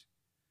lives.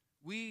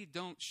 We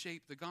don't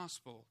shape the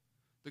gospel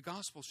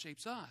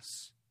shapes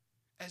us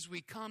as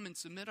we come and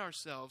submit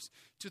ourselves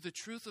to the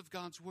truth of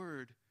God's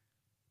word.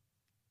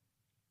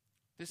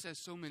 This has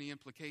so many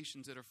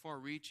implications that are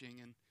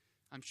far-reaching, and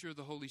I'm sure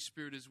the Holy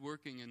Spirit is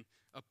working and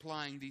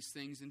applying these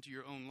things into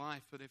your own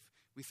life. But if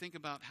we think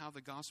about how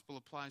the gospel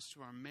applies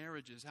to our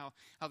marriages,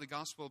 how the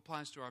gospel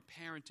applies to our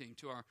parenting,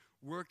 to our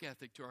work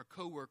ethic, to our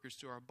coworkers,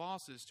 to our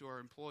bosses, to our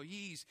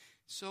employees,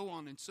 so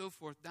on and so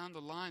forth down the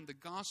line, the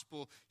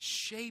gospel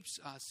shapes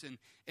us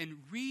and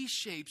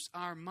reshapes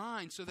our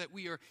mind so that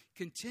we are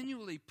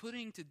continually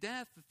putting to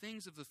death the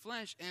things of the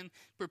flesh and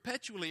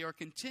perpetually or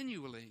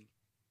continually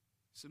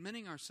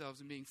submitting ourselves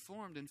and being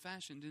formed and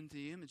fashioned into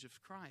the image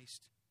of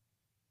Christ.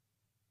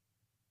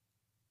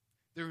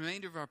 The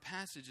remainder of our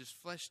passage is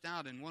fleshed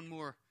out in one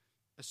more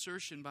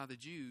assertion by the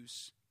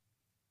Jews.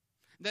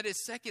 That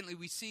is, secondly,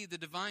 we see the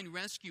divine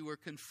rescuer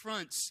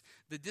confronts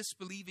the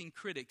disbelieving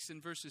critics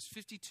in verses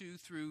 52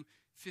 through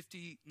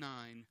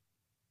 59.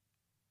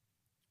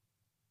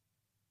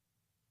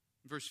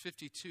 Verse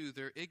 52,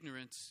 their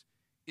ignorance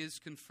is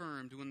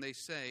confirmed when they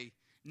say,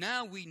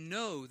 "Now we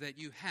know that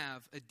you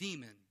have a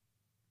demon.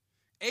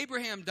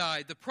 Abraham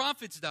died, the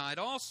prophets died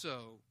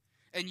also.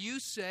 And you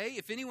say,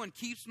 if anyone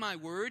keeps my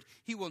word,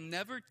 he will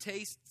never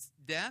taste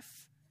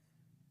death."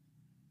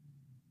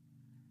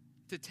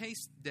 To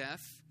taste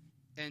death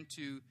and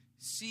to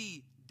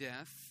see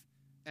death,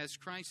 as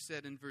Christ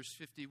said in verse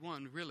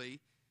 51,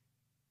 really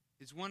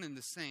is one and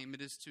the same.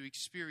 It is to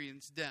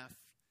experience death.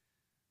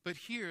 But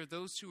here,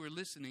 those who were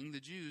listening, the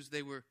Jews,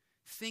 they were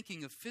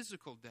thinking of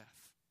physical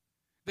death.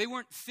 They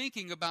weren't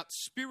thinking about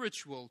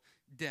spiritual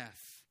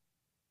death.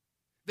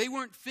 They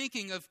weren't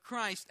thinking of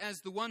Christ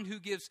as the one who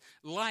gives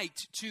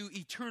light to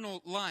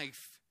eternal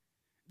life.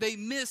 They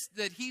missed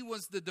that he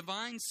was the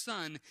divine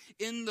Son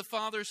in the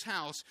Father's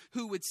house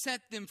who would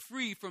set them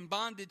free from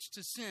bondage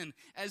to sin,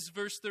 as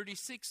verse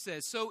 36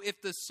 says. So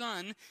if the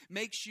Son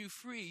makes you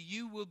free,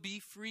 you will be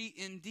free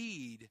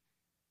indeed.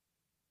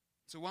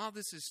 So while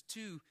these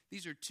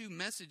are two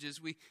messages,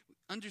 we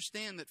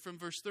understand that from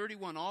verse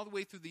 31 all the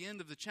way through the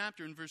end of the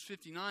chapter in verse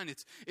 59,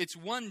 it's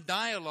one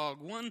dialogue,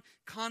 one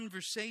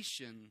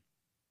conversation.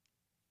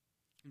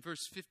 In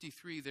verse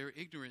 53, their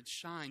ignorance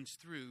shines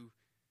through.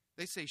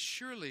 They say,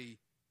 surely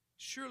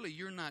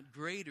you're not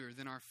greater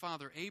than our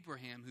father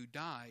Abraham who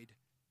died.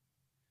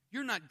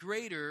 You're not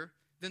greater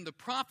than the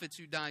prophets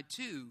who died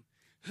too.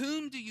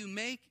 Whom do you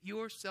make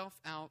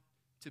yourself out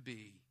to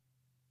be?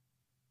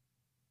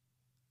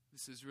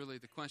 This is really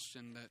the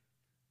question that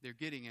they're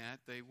getting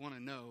at. They want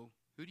to know,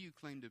 who do you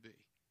claim to be?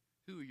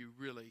 Who are you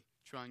really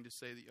trying to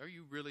say that? Are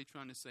you really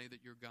trying to say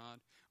that you're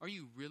God? Are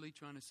you really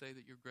trying to say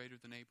that you're greater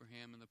than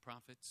Abraham and the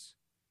prophets?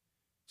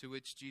 To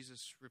which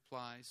Jesus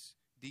replies,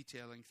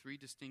 detailing three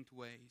distinct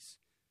ways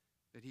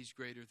that he's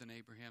greater than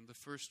Abraham. The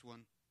first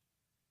one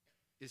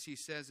is he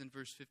says in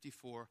verse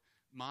 54,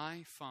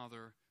 "My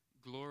Father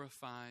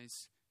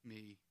glorifies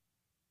me."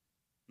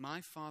 My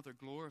Father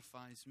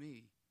glorifies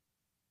me.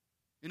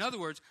 In other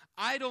words,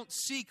 I don't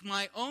seek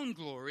my own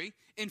glory.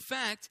 In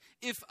fact,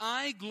 if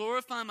I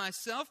glorify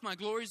myself, my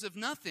glory is of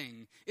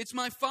nothing. It's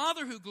my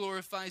Father who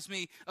glorifies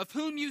me, of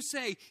whom you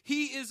say,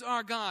 he is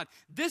our God.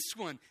 This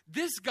one,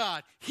 this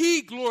God,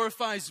 he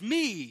glorifies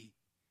me.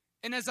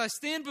 And as I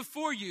stand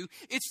before you,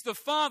 it's the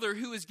Father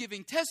who is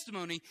giving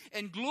testimony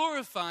and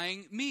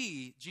glorifying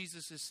me,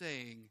 Jesus is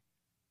saying.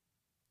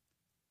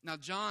 Now,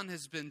 John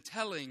has been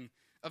telling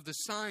of the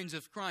signs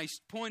of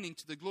Christ pointing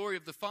to the glory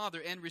of the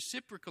Father, and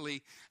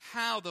reciprocally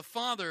how the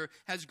Father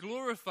has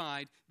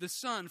glorified the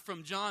Son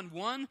from John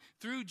 1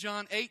 through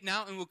John 8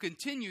 now, and will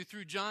continue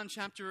through John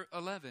chapter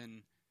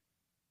 11.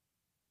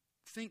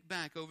 Think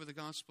back over the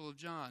Gospel of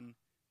John,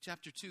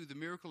 chapter 2, the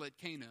miracle at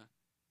Cana.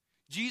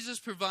 Jesus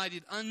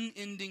provided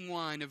unending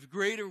wine of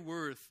greater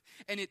worth,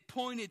 and it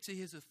pointed to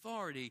his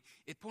authority.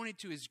 It pointed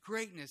to his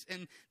greatness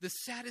and the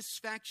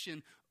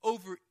satisfaction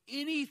over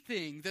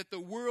anything that the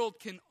world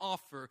can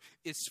offer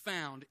is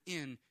found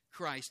in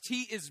Christ.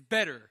 He is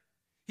better.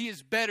 He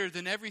is better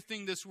than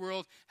everything this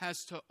world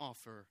has to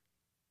offer.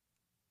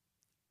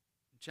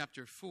 In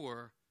chapter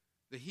 4,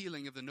 the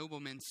healing of the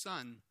nobleman's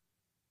son,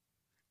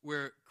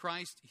 where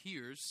Christ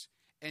hears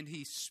and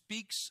he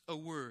speaks a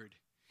word.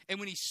 And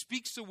when he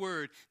speaks a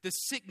word, the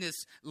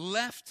sickness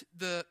left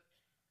the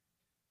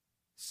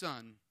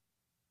son.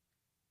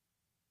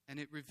 And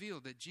it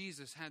revealed that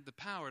Jesus had the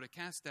power to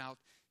cast out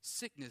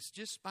sickness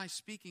just by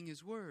speaking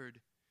his word.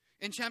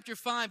 In chapter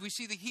 5, we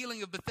see the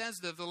healing of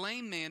Bethesda, of the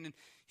lame man. And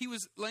he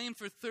was lame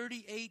for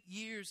 38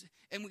 years.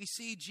 And we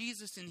see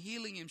Jesus in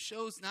healing him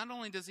shows not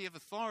only does he have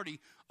authority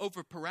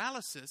over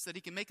paralysis, that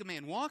he can make a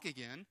man walk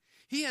again,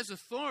 he has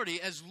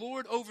authority as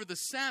Lord over the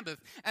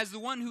Sabbath, as the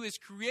one who has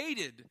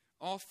created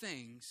all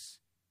things.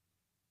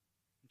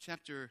 In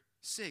chapter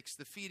 6,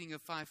 the feeding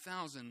of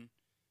 5,000,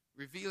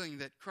 revealing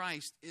that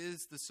Christ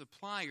is the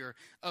supplier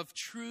of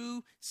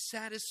true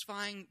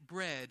satisfying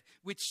bread,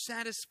 which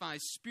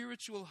satisfies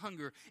spiritual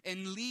hunger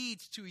and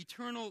leads to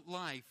eternal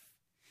life.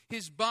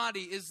 His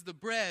body is the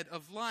bread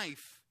of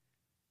life,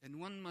 and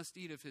one must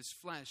eat of his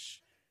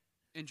flesh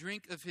and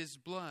drink of his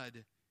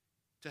blood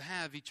to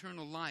have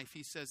eternal life.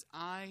 He says,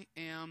 I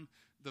am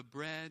the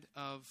bread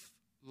of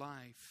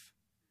life.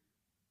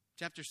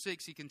 Chapter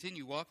 6, he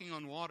continued walking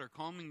on water,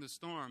 calming the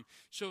storm,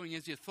 showing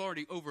his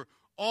authority over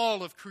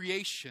all of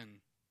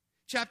creation.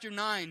 Chapter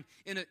 9,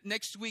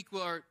 next week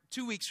or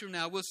 2 weeks from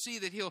now, we'll see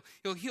that he'll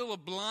heal a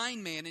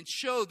blind man and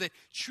show that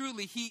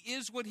truly he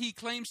is what he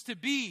claims to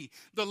be,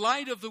 the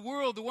light of the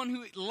world, the one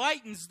who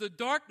lightens the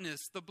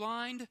darkness, the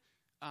blind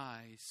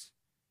eyes.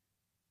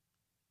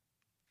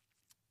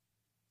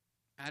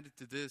 Added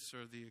to this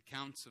are the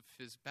accounts of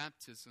his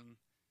baptism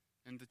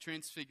and the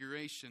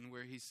transfiguration,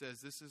 where he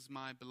says, this is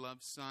my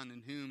beloved Son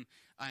in whom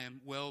I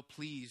am well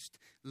pleased.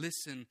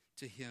 Listen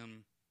to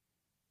him.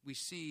 We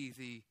see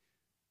the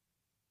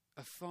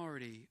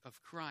authority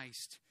of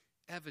Christ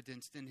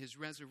evidenced in his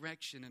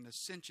resurrection and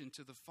ascension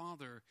to the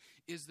Father.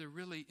 Is there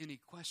really any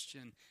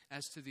question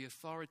as to the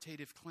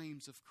authoritative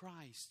claims of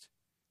Christ?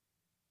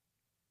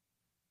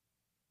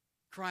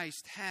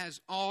 Christ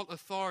has all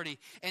authority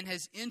and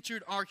has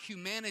entered our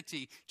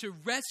humanity to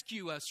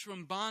rescue us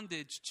from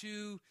bondage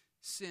to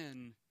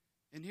sin.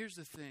 And here's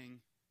the thing,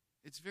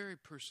 it's very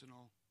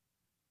personal.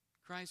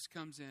 Christ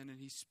comes in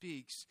and he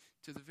speaks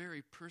to the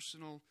very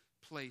personal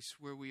place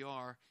where we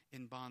are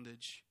in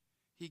bondage.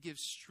 He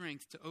gives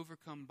strength to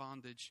overcome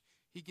bondage.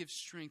 He gives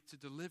strength to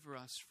deliver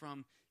us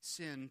from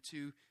sin,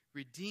 to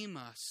redeem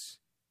us,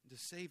 to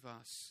save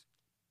us.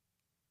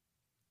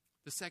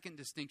 The second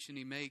distinction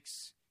he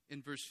makes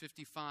in verse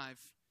 55,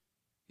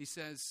 he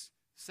says,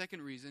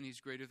 second reason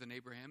he's greater than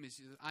Abraham is,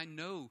 I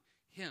know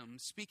him,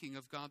 speaking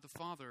of God the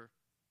Father.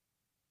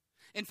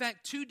 In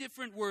fact, two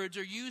different words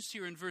are used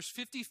here in verse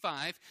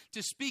 55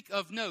 to speak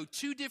of know.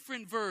 Two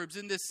different verbs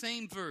in this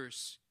same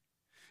verse.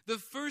 The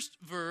first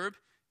verb,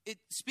 it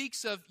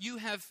speaks of you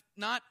have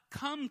not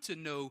come to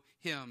know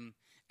him,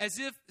 as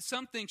if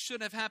something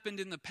should have happened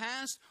in the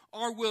past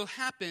or will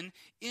happen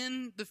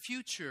in the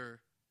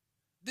future.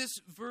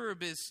 This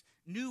verb is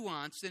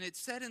nuanced, and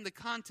it's set in the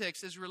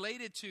context as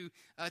related to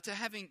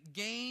having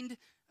gained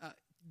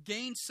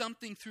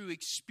something through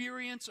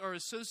experience or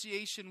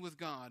association with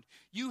God.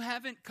 You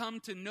haven't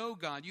come to know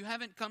God. You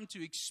haven't come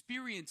to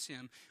experience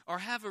him or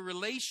have a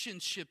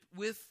relationship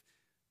with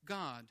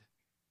God.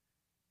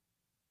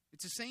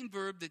 It's the same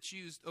verb that's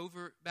used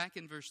over back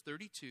in verse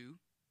 32.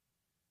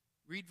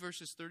 Read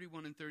verses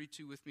 31 and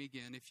 32 with me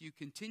again. If you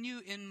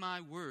continue in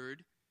my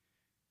word,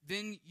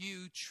 then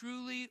you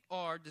truly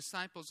are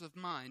disciples of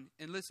mine.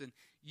 And listen,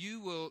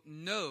 you will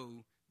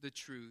know the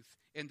truth,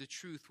 and the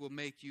truth will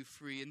make you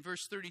free. In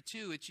verse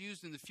 32, it's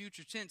used in the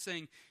future tense,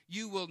 saying,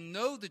 you will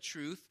know the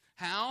truth.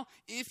 How?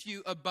 If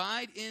you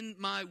abide in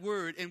my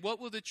word. And what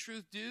will the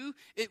truth do?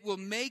 It will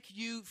make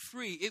you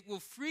free. It will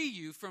free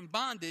you from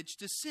bondage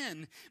to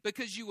sin,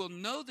 because you will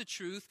know the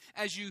truth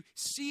as you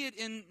see it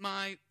in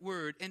my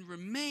word and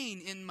remain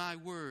in my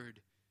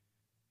word.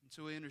 And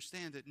so we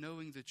understand that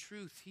knowing the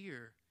truth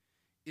here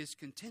is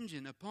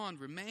contingent upon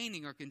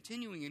remaining or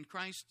continuing in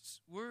Christ's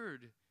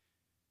word.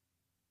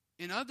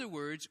 In other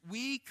words,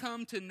 we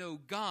come to know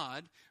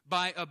God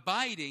by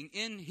abiding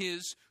in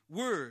his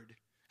word.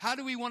 How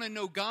do we want to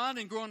know God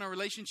and grow in our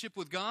relationship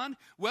with God?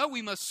 Well,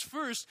 we must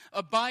first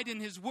abide in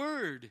his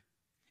word.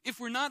 If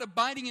we're not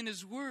abiding in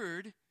his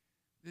word,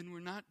 then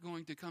we're not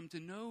going to come to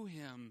know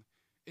him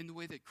in the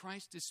way that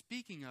Christ is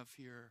speaking of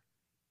here.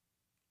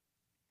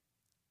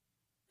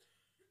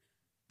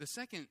 The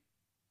second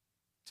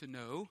to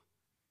know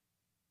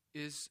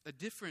is a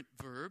different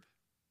verb.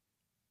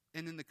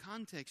 And in the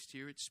context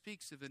here, it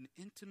speaks of an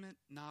intimate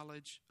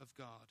knowledge of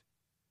God.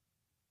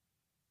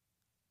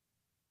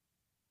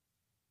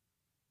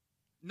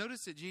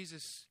 Notice that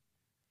Jesus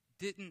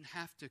didn't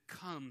have to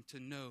come to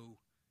know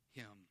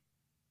him.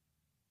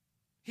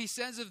 He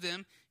says of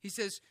them, he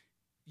says,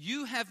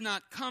 you have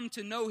not come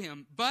to know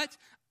him, but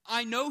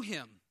I know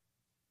him.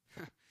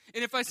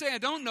 And if I say I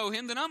don't know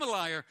him, then I'm a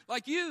liar,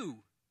 like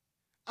you.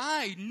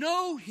 I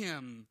know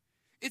him.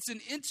 It's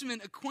an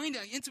intimate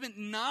acquaintance, intimate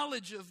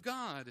knowledge of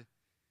God.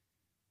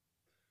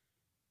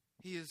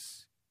 He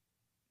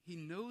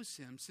knows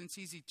him since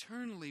he's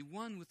eternally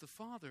one with the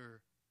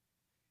Father.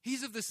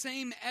 He's of the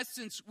same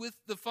essence with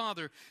the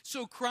Father.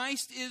 So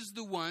Christ is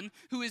the one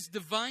who is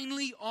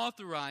divinely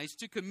authorized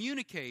to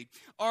communicate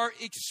or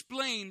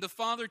explain the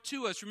Father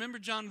to us. Remember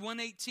John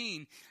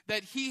 1:18,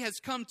 that he has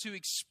come to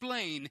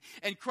explain,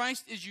 and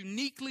Christ is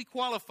uniquely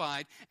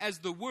qualified as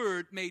the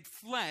Word made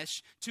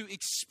flesh to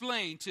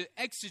explain, to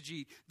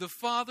exegete the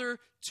Father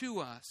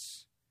to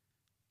us.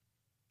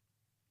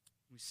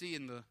 We see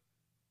in the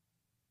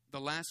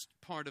last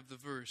part of the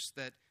verse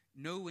that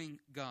knowing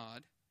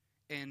God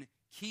and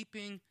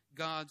keeping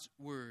God's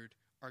word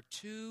are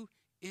two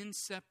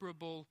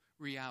inseparable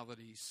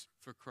realities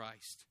for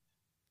Christ.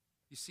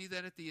 You see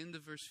that at the end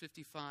of verse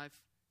 55?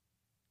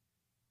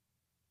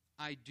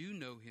 I do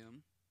know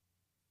him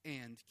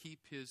and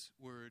keep his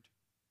word.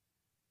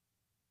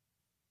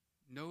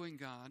 Knowing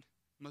God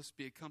must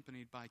be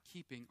accompanied by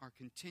keeping or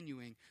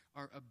continuing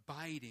or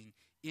abiding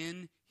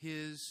in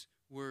his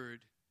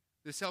word.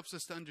 This helps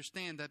us to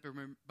understand that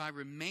by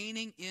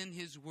remaining in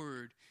his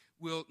word,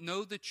 we'll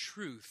know the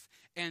truth,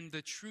 and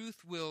the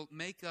truth will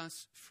make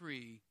us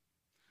free.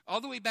 All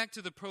the way back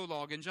to the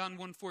prologue in John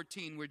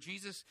 1:14, where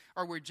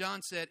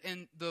John said,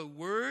 "And the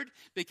Word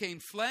became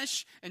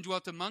flesh and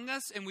dwelt among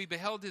us, and we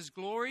beheld his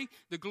glory.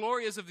 The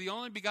glory is of the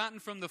only begotten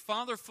from the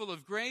Father, full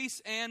of grace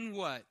and"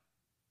 what?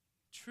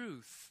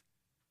 Truth.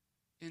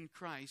 In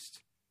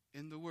Christ,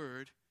 in the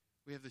Word,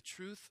 we have the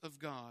truth of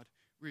God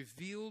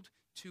revealed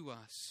to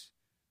us.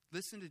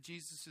 Listen to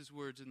Jesus'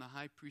 words in the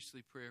high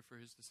priestly prayer for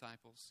his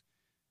disciples.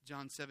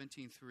 John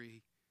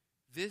 17:3.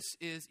 This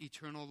is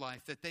eternal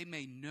life, that they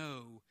may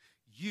know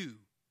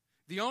you,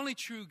 the only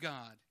true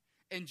God,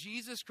 and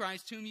Jesus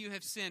Christ whom you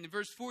have sent. In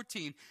verse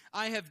 14,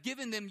 I have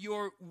given them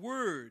your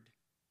word,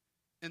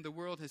 and the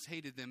world has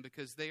hated them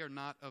because they are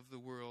not of the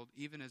world,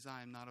 even as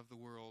I am not of the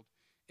world.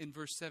 In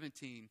verse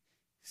 17,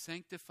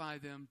 sanctify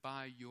them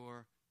by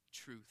your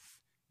truth.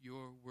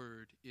 Your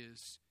word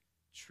is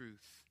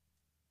truth.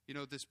 You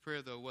know, this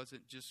prayer, though,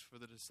 wasn't just for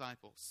the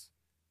disciples.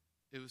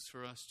 It was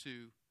for us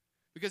too.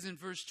 Because in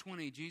verse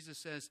 20, Jesus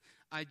says,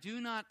 I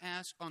do not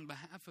ask on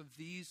behalf of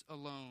these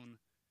alone,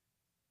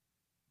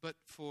 but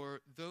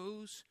for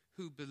those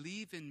who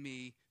believe in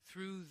me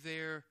through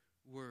their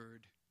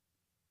word.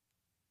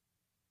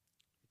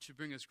 It should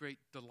bring us great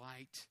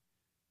delight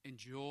and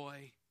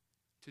joy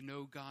to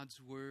know God's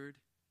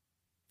word.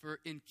 For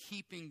in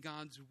keeping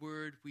God's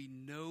word, we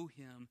know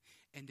him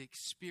and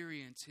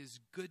experience his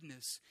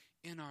goodness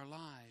in our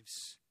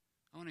lives.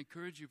 I want to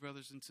encourage you,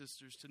 brothers and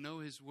sisters, to know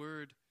his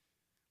word.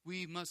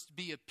 We must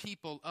be a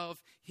people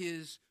of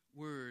his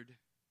word.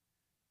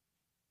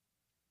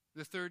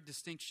 The third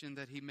distinction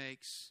that he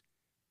makes,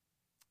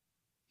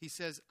 he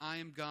says, I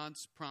am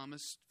God's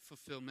promised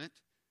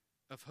fulfillment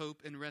of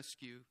hope and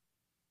rescue.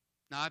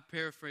 Now, I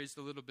paraphrased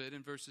a little bit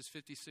in verses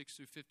 56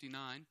 through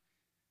 59.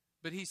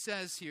 But he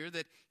says here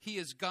that he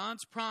is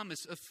God's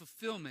promise of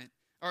fulfillment,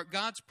 or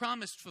God's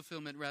promised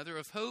fulfillment, rather,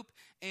 of hope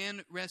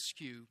and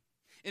rescue.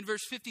 In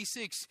verse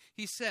 56,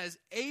 he says,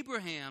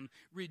 Abraham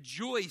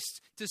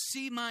rejoiced to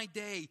see my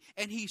day,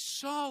 and he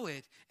saw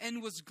it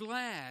and was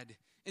glad.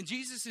 And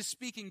Jesus is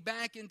speaking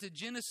back into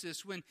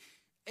Genesis when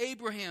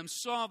Abraham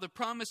saw the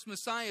promised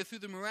Messiah through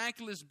the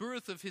miraculous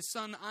birth of his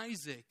son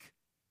Isaac.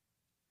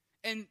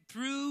 And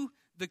through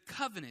the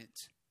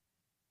covenant,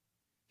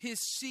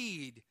 his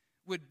seed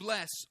would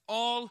bless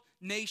all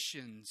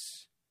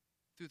nations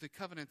through the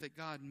covenant that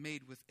God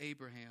made with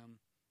Abraham.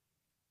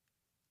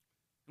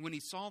 And when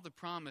he saw the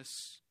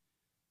promise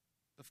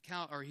of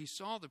Calvary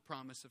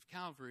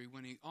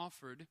when he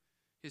offered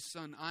his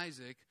son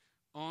Isaac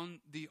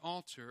on the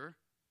altar,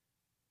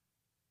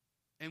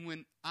 and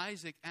when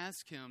Isaac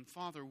asked him,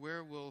 Father,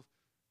 where will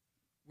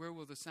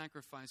the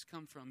sacrifice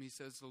come from? He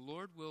says, the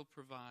Lord will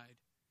provide.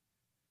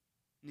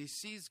 And he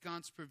sees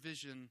God's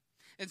provision.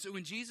 And so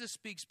when Jesus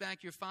speaks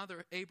back, your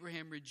father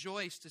Abraham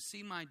rejoiced to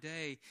see my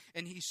day,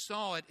 and he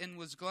saw it and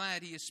was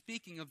glad, he is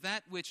speaking of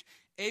that which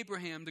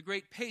Abraham, the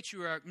great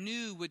patriarch,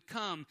 knew would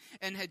come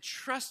and had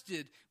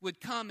trusted would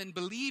come and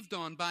believed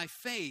on by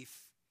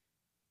faith.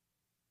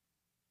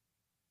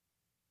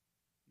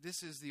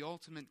 This is the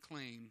ultimate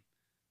claim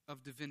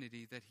of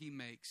divinity that he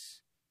makes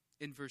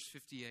in verse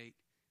 58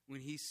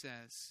 when he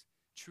says,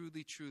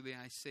 truly, truly,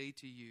 I say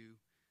to you,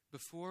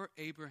 before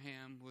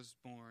Abraham was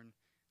born,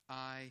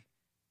 I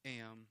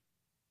am.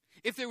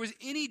 If there was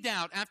any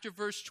doubt after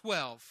verse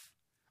 12,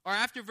 or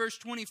after verse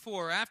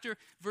 24, or after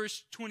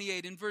verse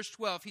 28, in verse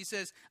 12, he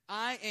says,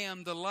 I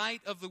am the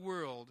light of the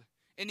world.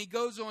 And he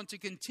goes on to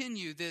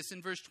continue this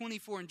in verse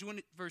 24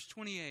 and verse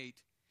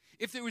 28.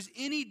 If there was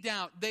any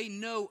doubt, they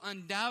know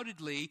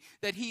undoubtedly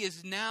that he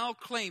is now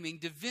claiming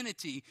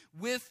divinity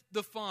with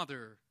the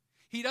Father.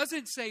 He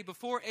doesn't say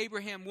before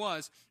Abraham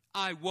was,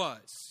 I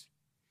was.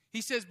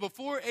 He says,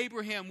 before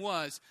Abraham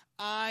was,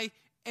 I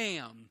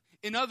am.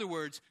 In other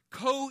words,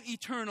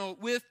 co-eternal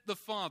with the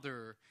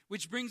Father.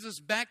 Which brings us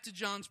back to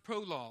John's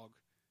prologue.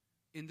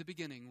 In the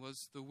beginning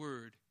was the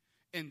Word,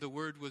 and the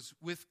Word was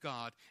with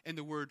God, and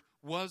the Word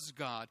was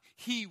God.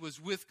 He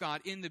was with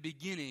God in the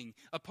beginning.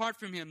 Apart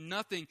from Him,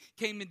 nothing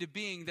came into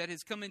being that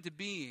has come into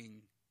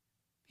being.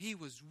 He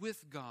was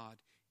with God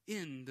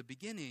in the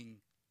beginning.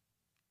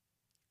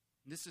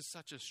 This is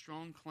such a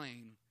strong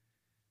claim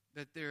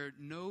that they're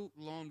no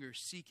longer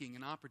seeking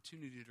an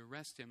opportunity to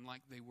arrest Him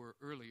like they were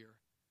earlier.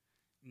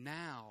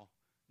 Now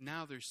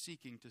they're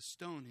seeking to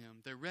stone Him.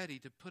 They're ready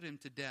to put Him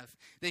to death.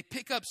 They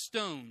pick up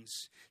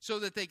stones so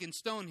that they can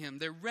stone Him.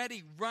 They're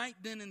ready right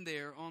then and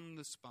there on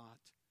the spot.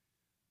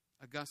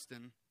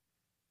 Augustine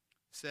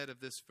said of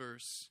this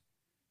verse,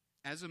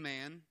 as a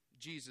man,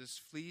 Jesus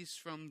flees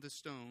from the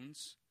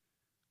stones,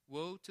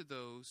 woe to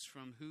those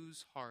from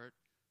whose heart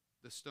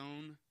of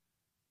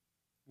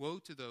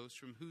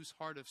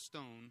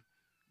stone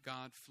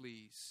God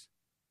flees.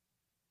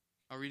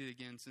 I'll read it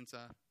again since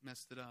I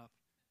messed it up.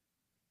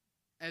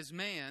 As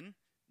man,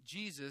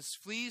 Jesus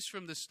flees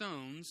from the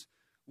stones,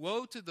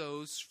 woe to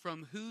those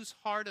from whose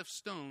heart of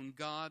stone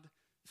God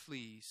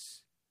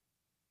flees.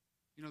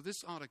 You know,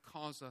 this ought to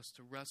cause us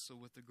to wrestle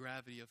with the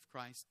gravity of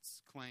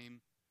Christ's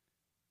claim.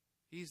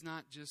 He's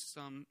not just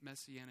some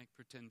messianic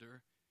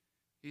pretender.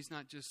 He's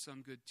not just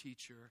some good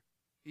teacher.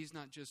 He's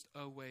not just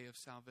a way of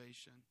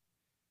salvation.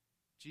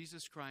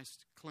 Jesus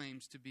Christ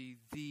claims to be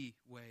the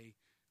way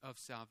of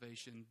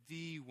salvation,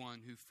 the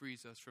one who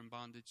frees us from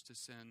bondage to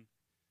sin.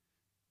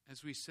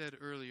 As we said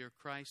earlier,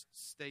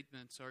 Christ's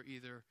statements are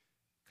either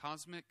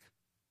cosmic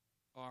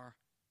or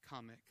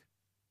comic.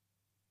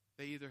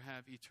 They either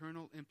have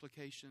eternal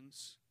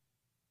implications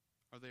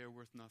or they are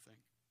worth nothing.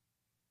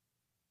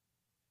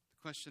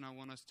 The question I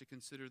want us to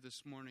consider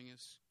this morning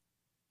is,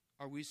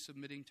 are we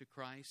submitting to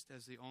Christ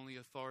as the only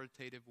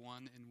authoritative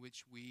one in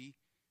which we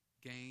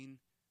gain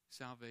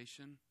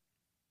salvation?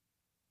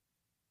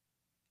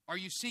 Are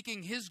you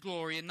seeking His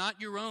glory and not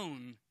your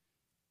own?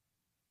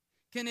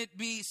 Can it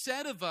be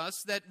said of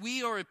us that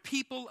we are a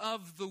people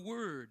of the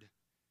Word?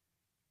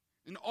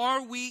 And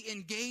are we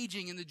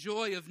engaging in the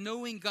joy of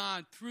knowing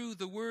God through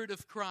the Word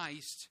of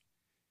Christ?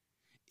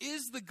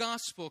 Is the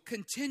gospel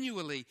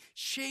continually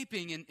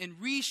shaping and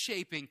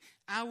reshaping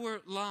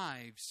our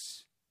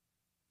lives?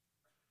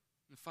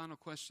 The final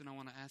question I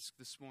want to ask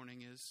this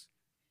morning is,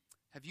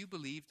 have you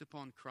believed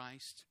upon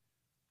Christ,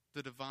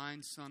 the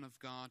divine Son of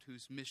God,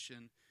 whose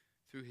mission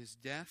through His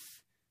death,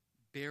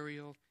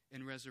 burial,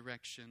 and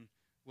resurrection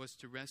was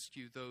to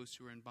rescue those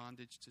who are in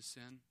bondage to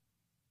sin?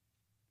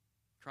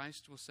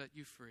 Christ will set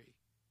you free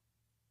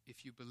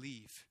if you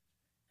believe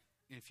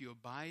and if you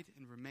abide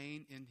and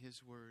remain in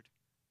His Word.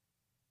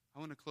 I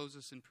want to close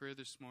us in prayer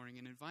this morning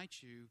and invite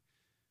you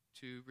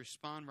to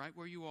respond right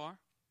where you are,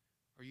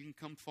 or you can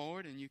come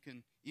forward and you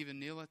can even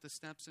kneel at the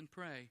steps and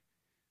pray,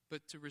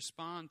 but to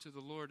respond to the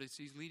Lord as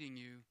He's leading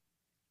you,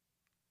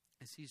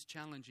 as He's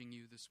challenging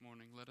you this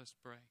morning. Let us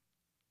pray.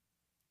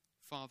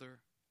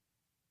 Father,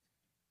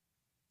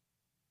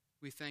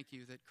 we thank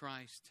You that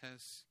Christ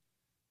has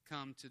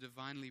come to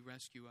divinely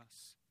rescue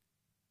us.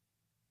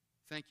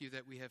 Thank You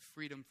that we have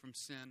freedom from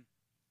sin,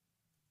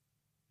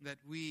 that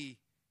we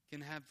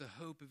can have the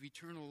hope of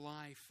eternal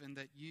life, and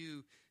that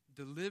You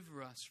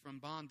deliver us from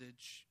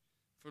bondage.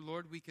 For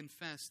Lord, we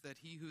confess that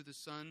he who the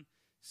Son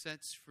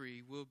sets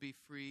free will be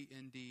free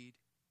indeed.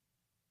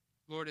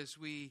 Lord, as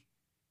we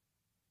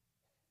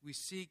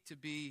seek to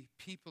be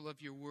people of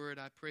Your Word,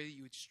 I pray that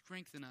You would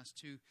strengthen us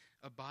to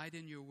abide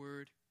in Your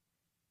Word.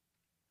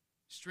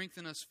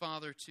 Strengthen us,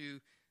 Father,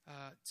 to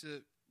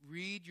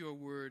read Your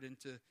Word and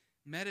to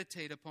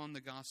meditate upon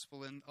the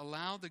gospel and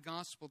allow the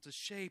gospel to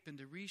shape and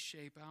to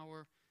reshape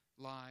our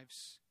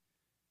lives.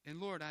 And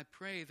Lord, I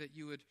pray that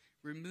You would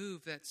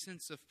remove that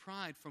sense of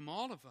pride from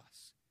all of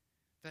us,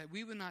 that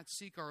we would not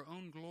seek our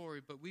own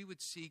glory, but we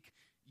would seek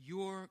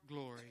Your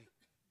glory,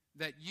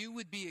 that You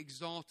would be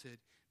exalted,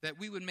 that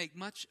we would make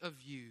much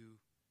of You.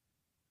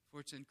 For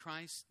it's in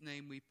Christ's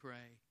name we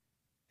pray.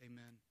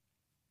 Amen.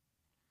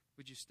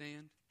 Would you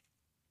stand?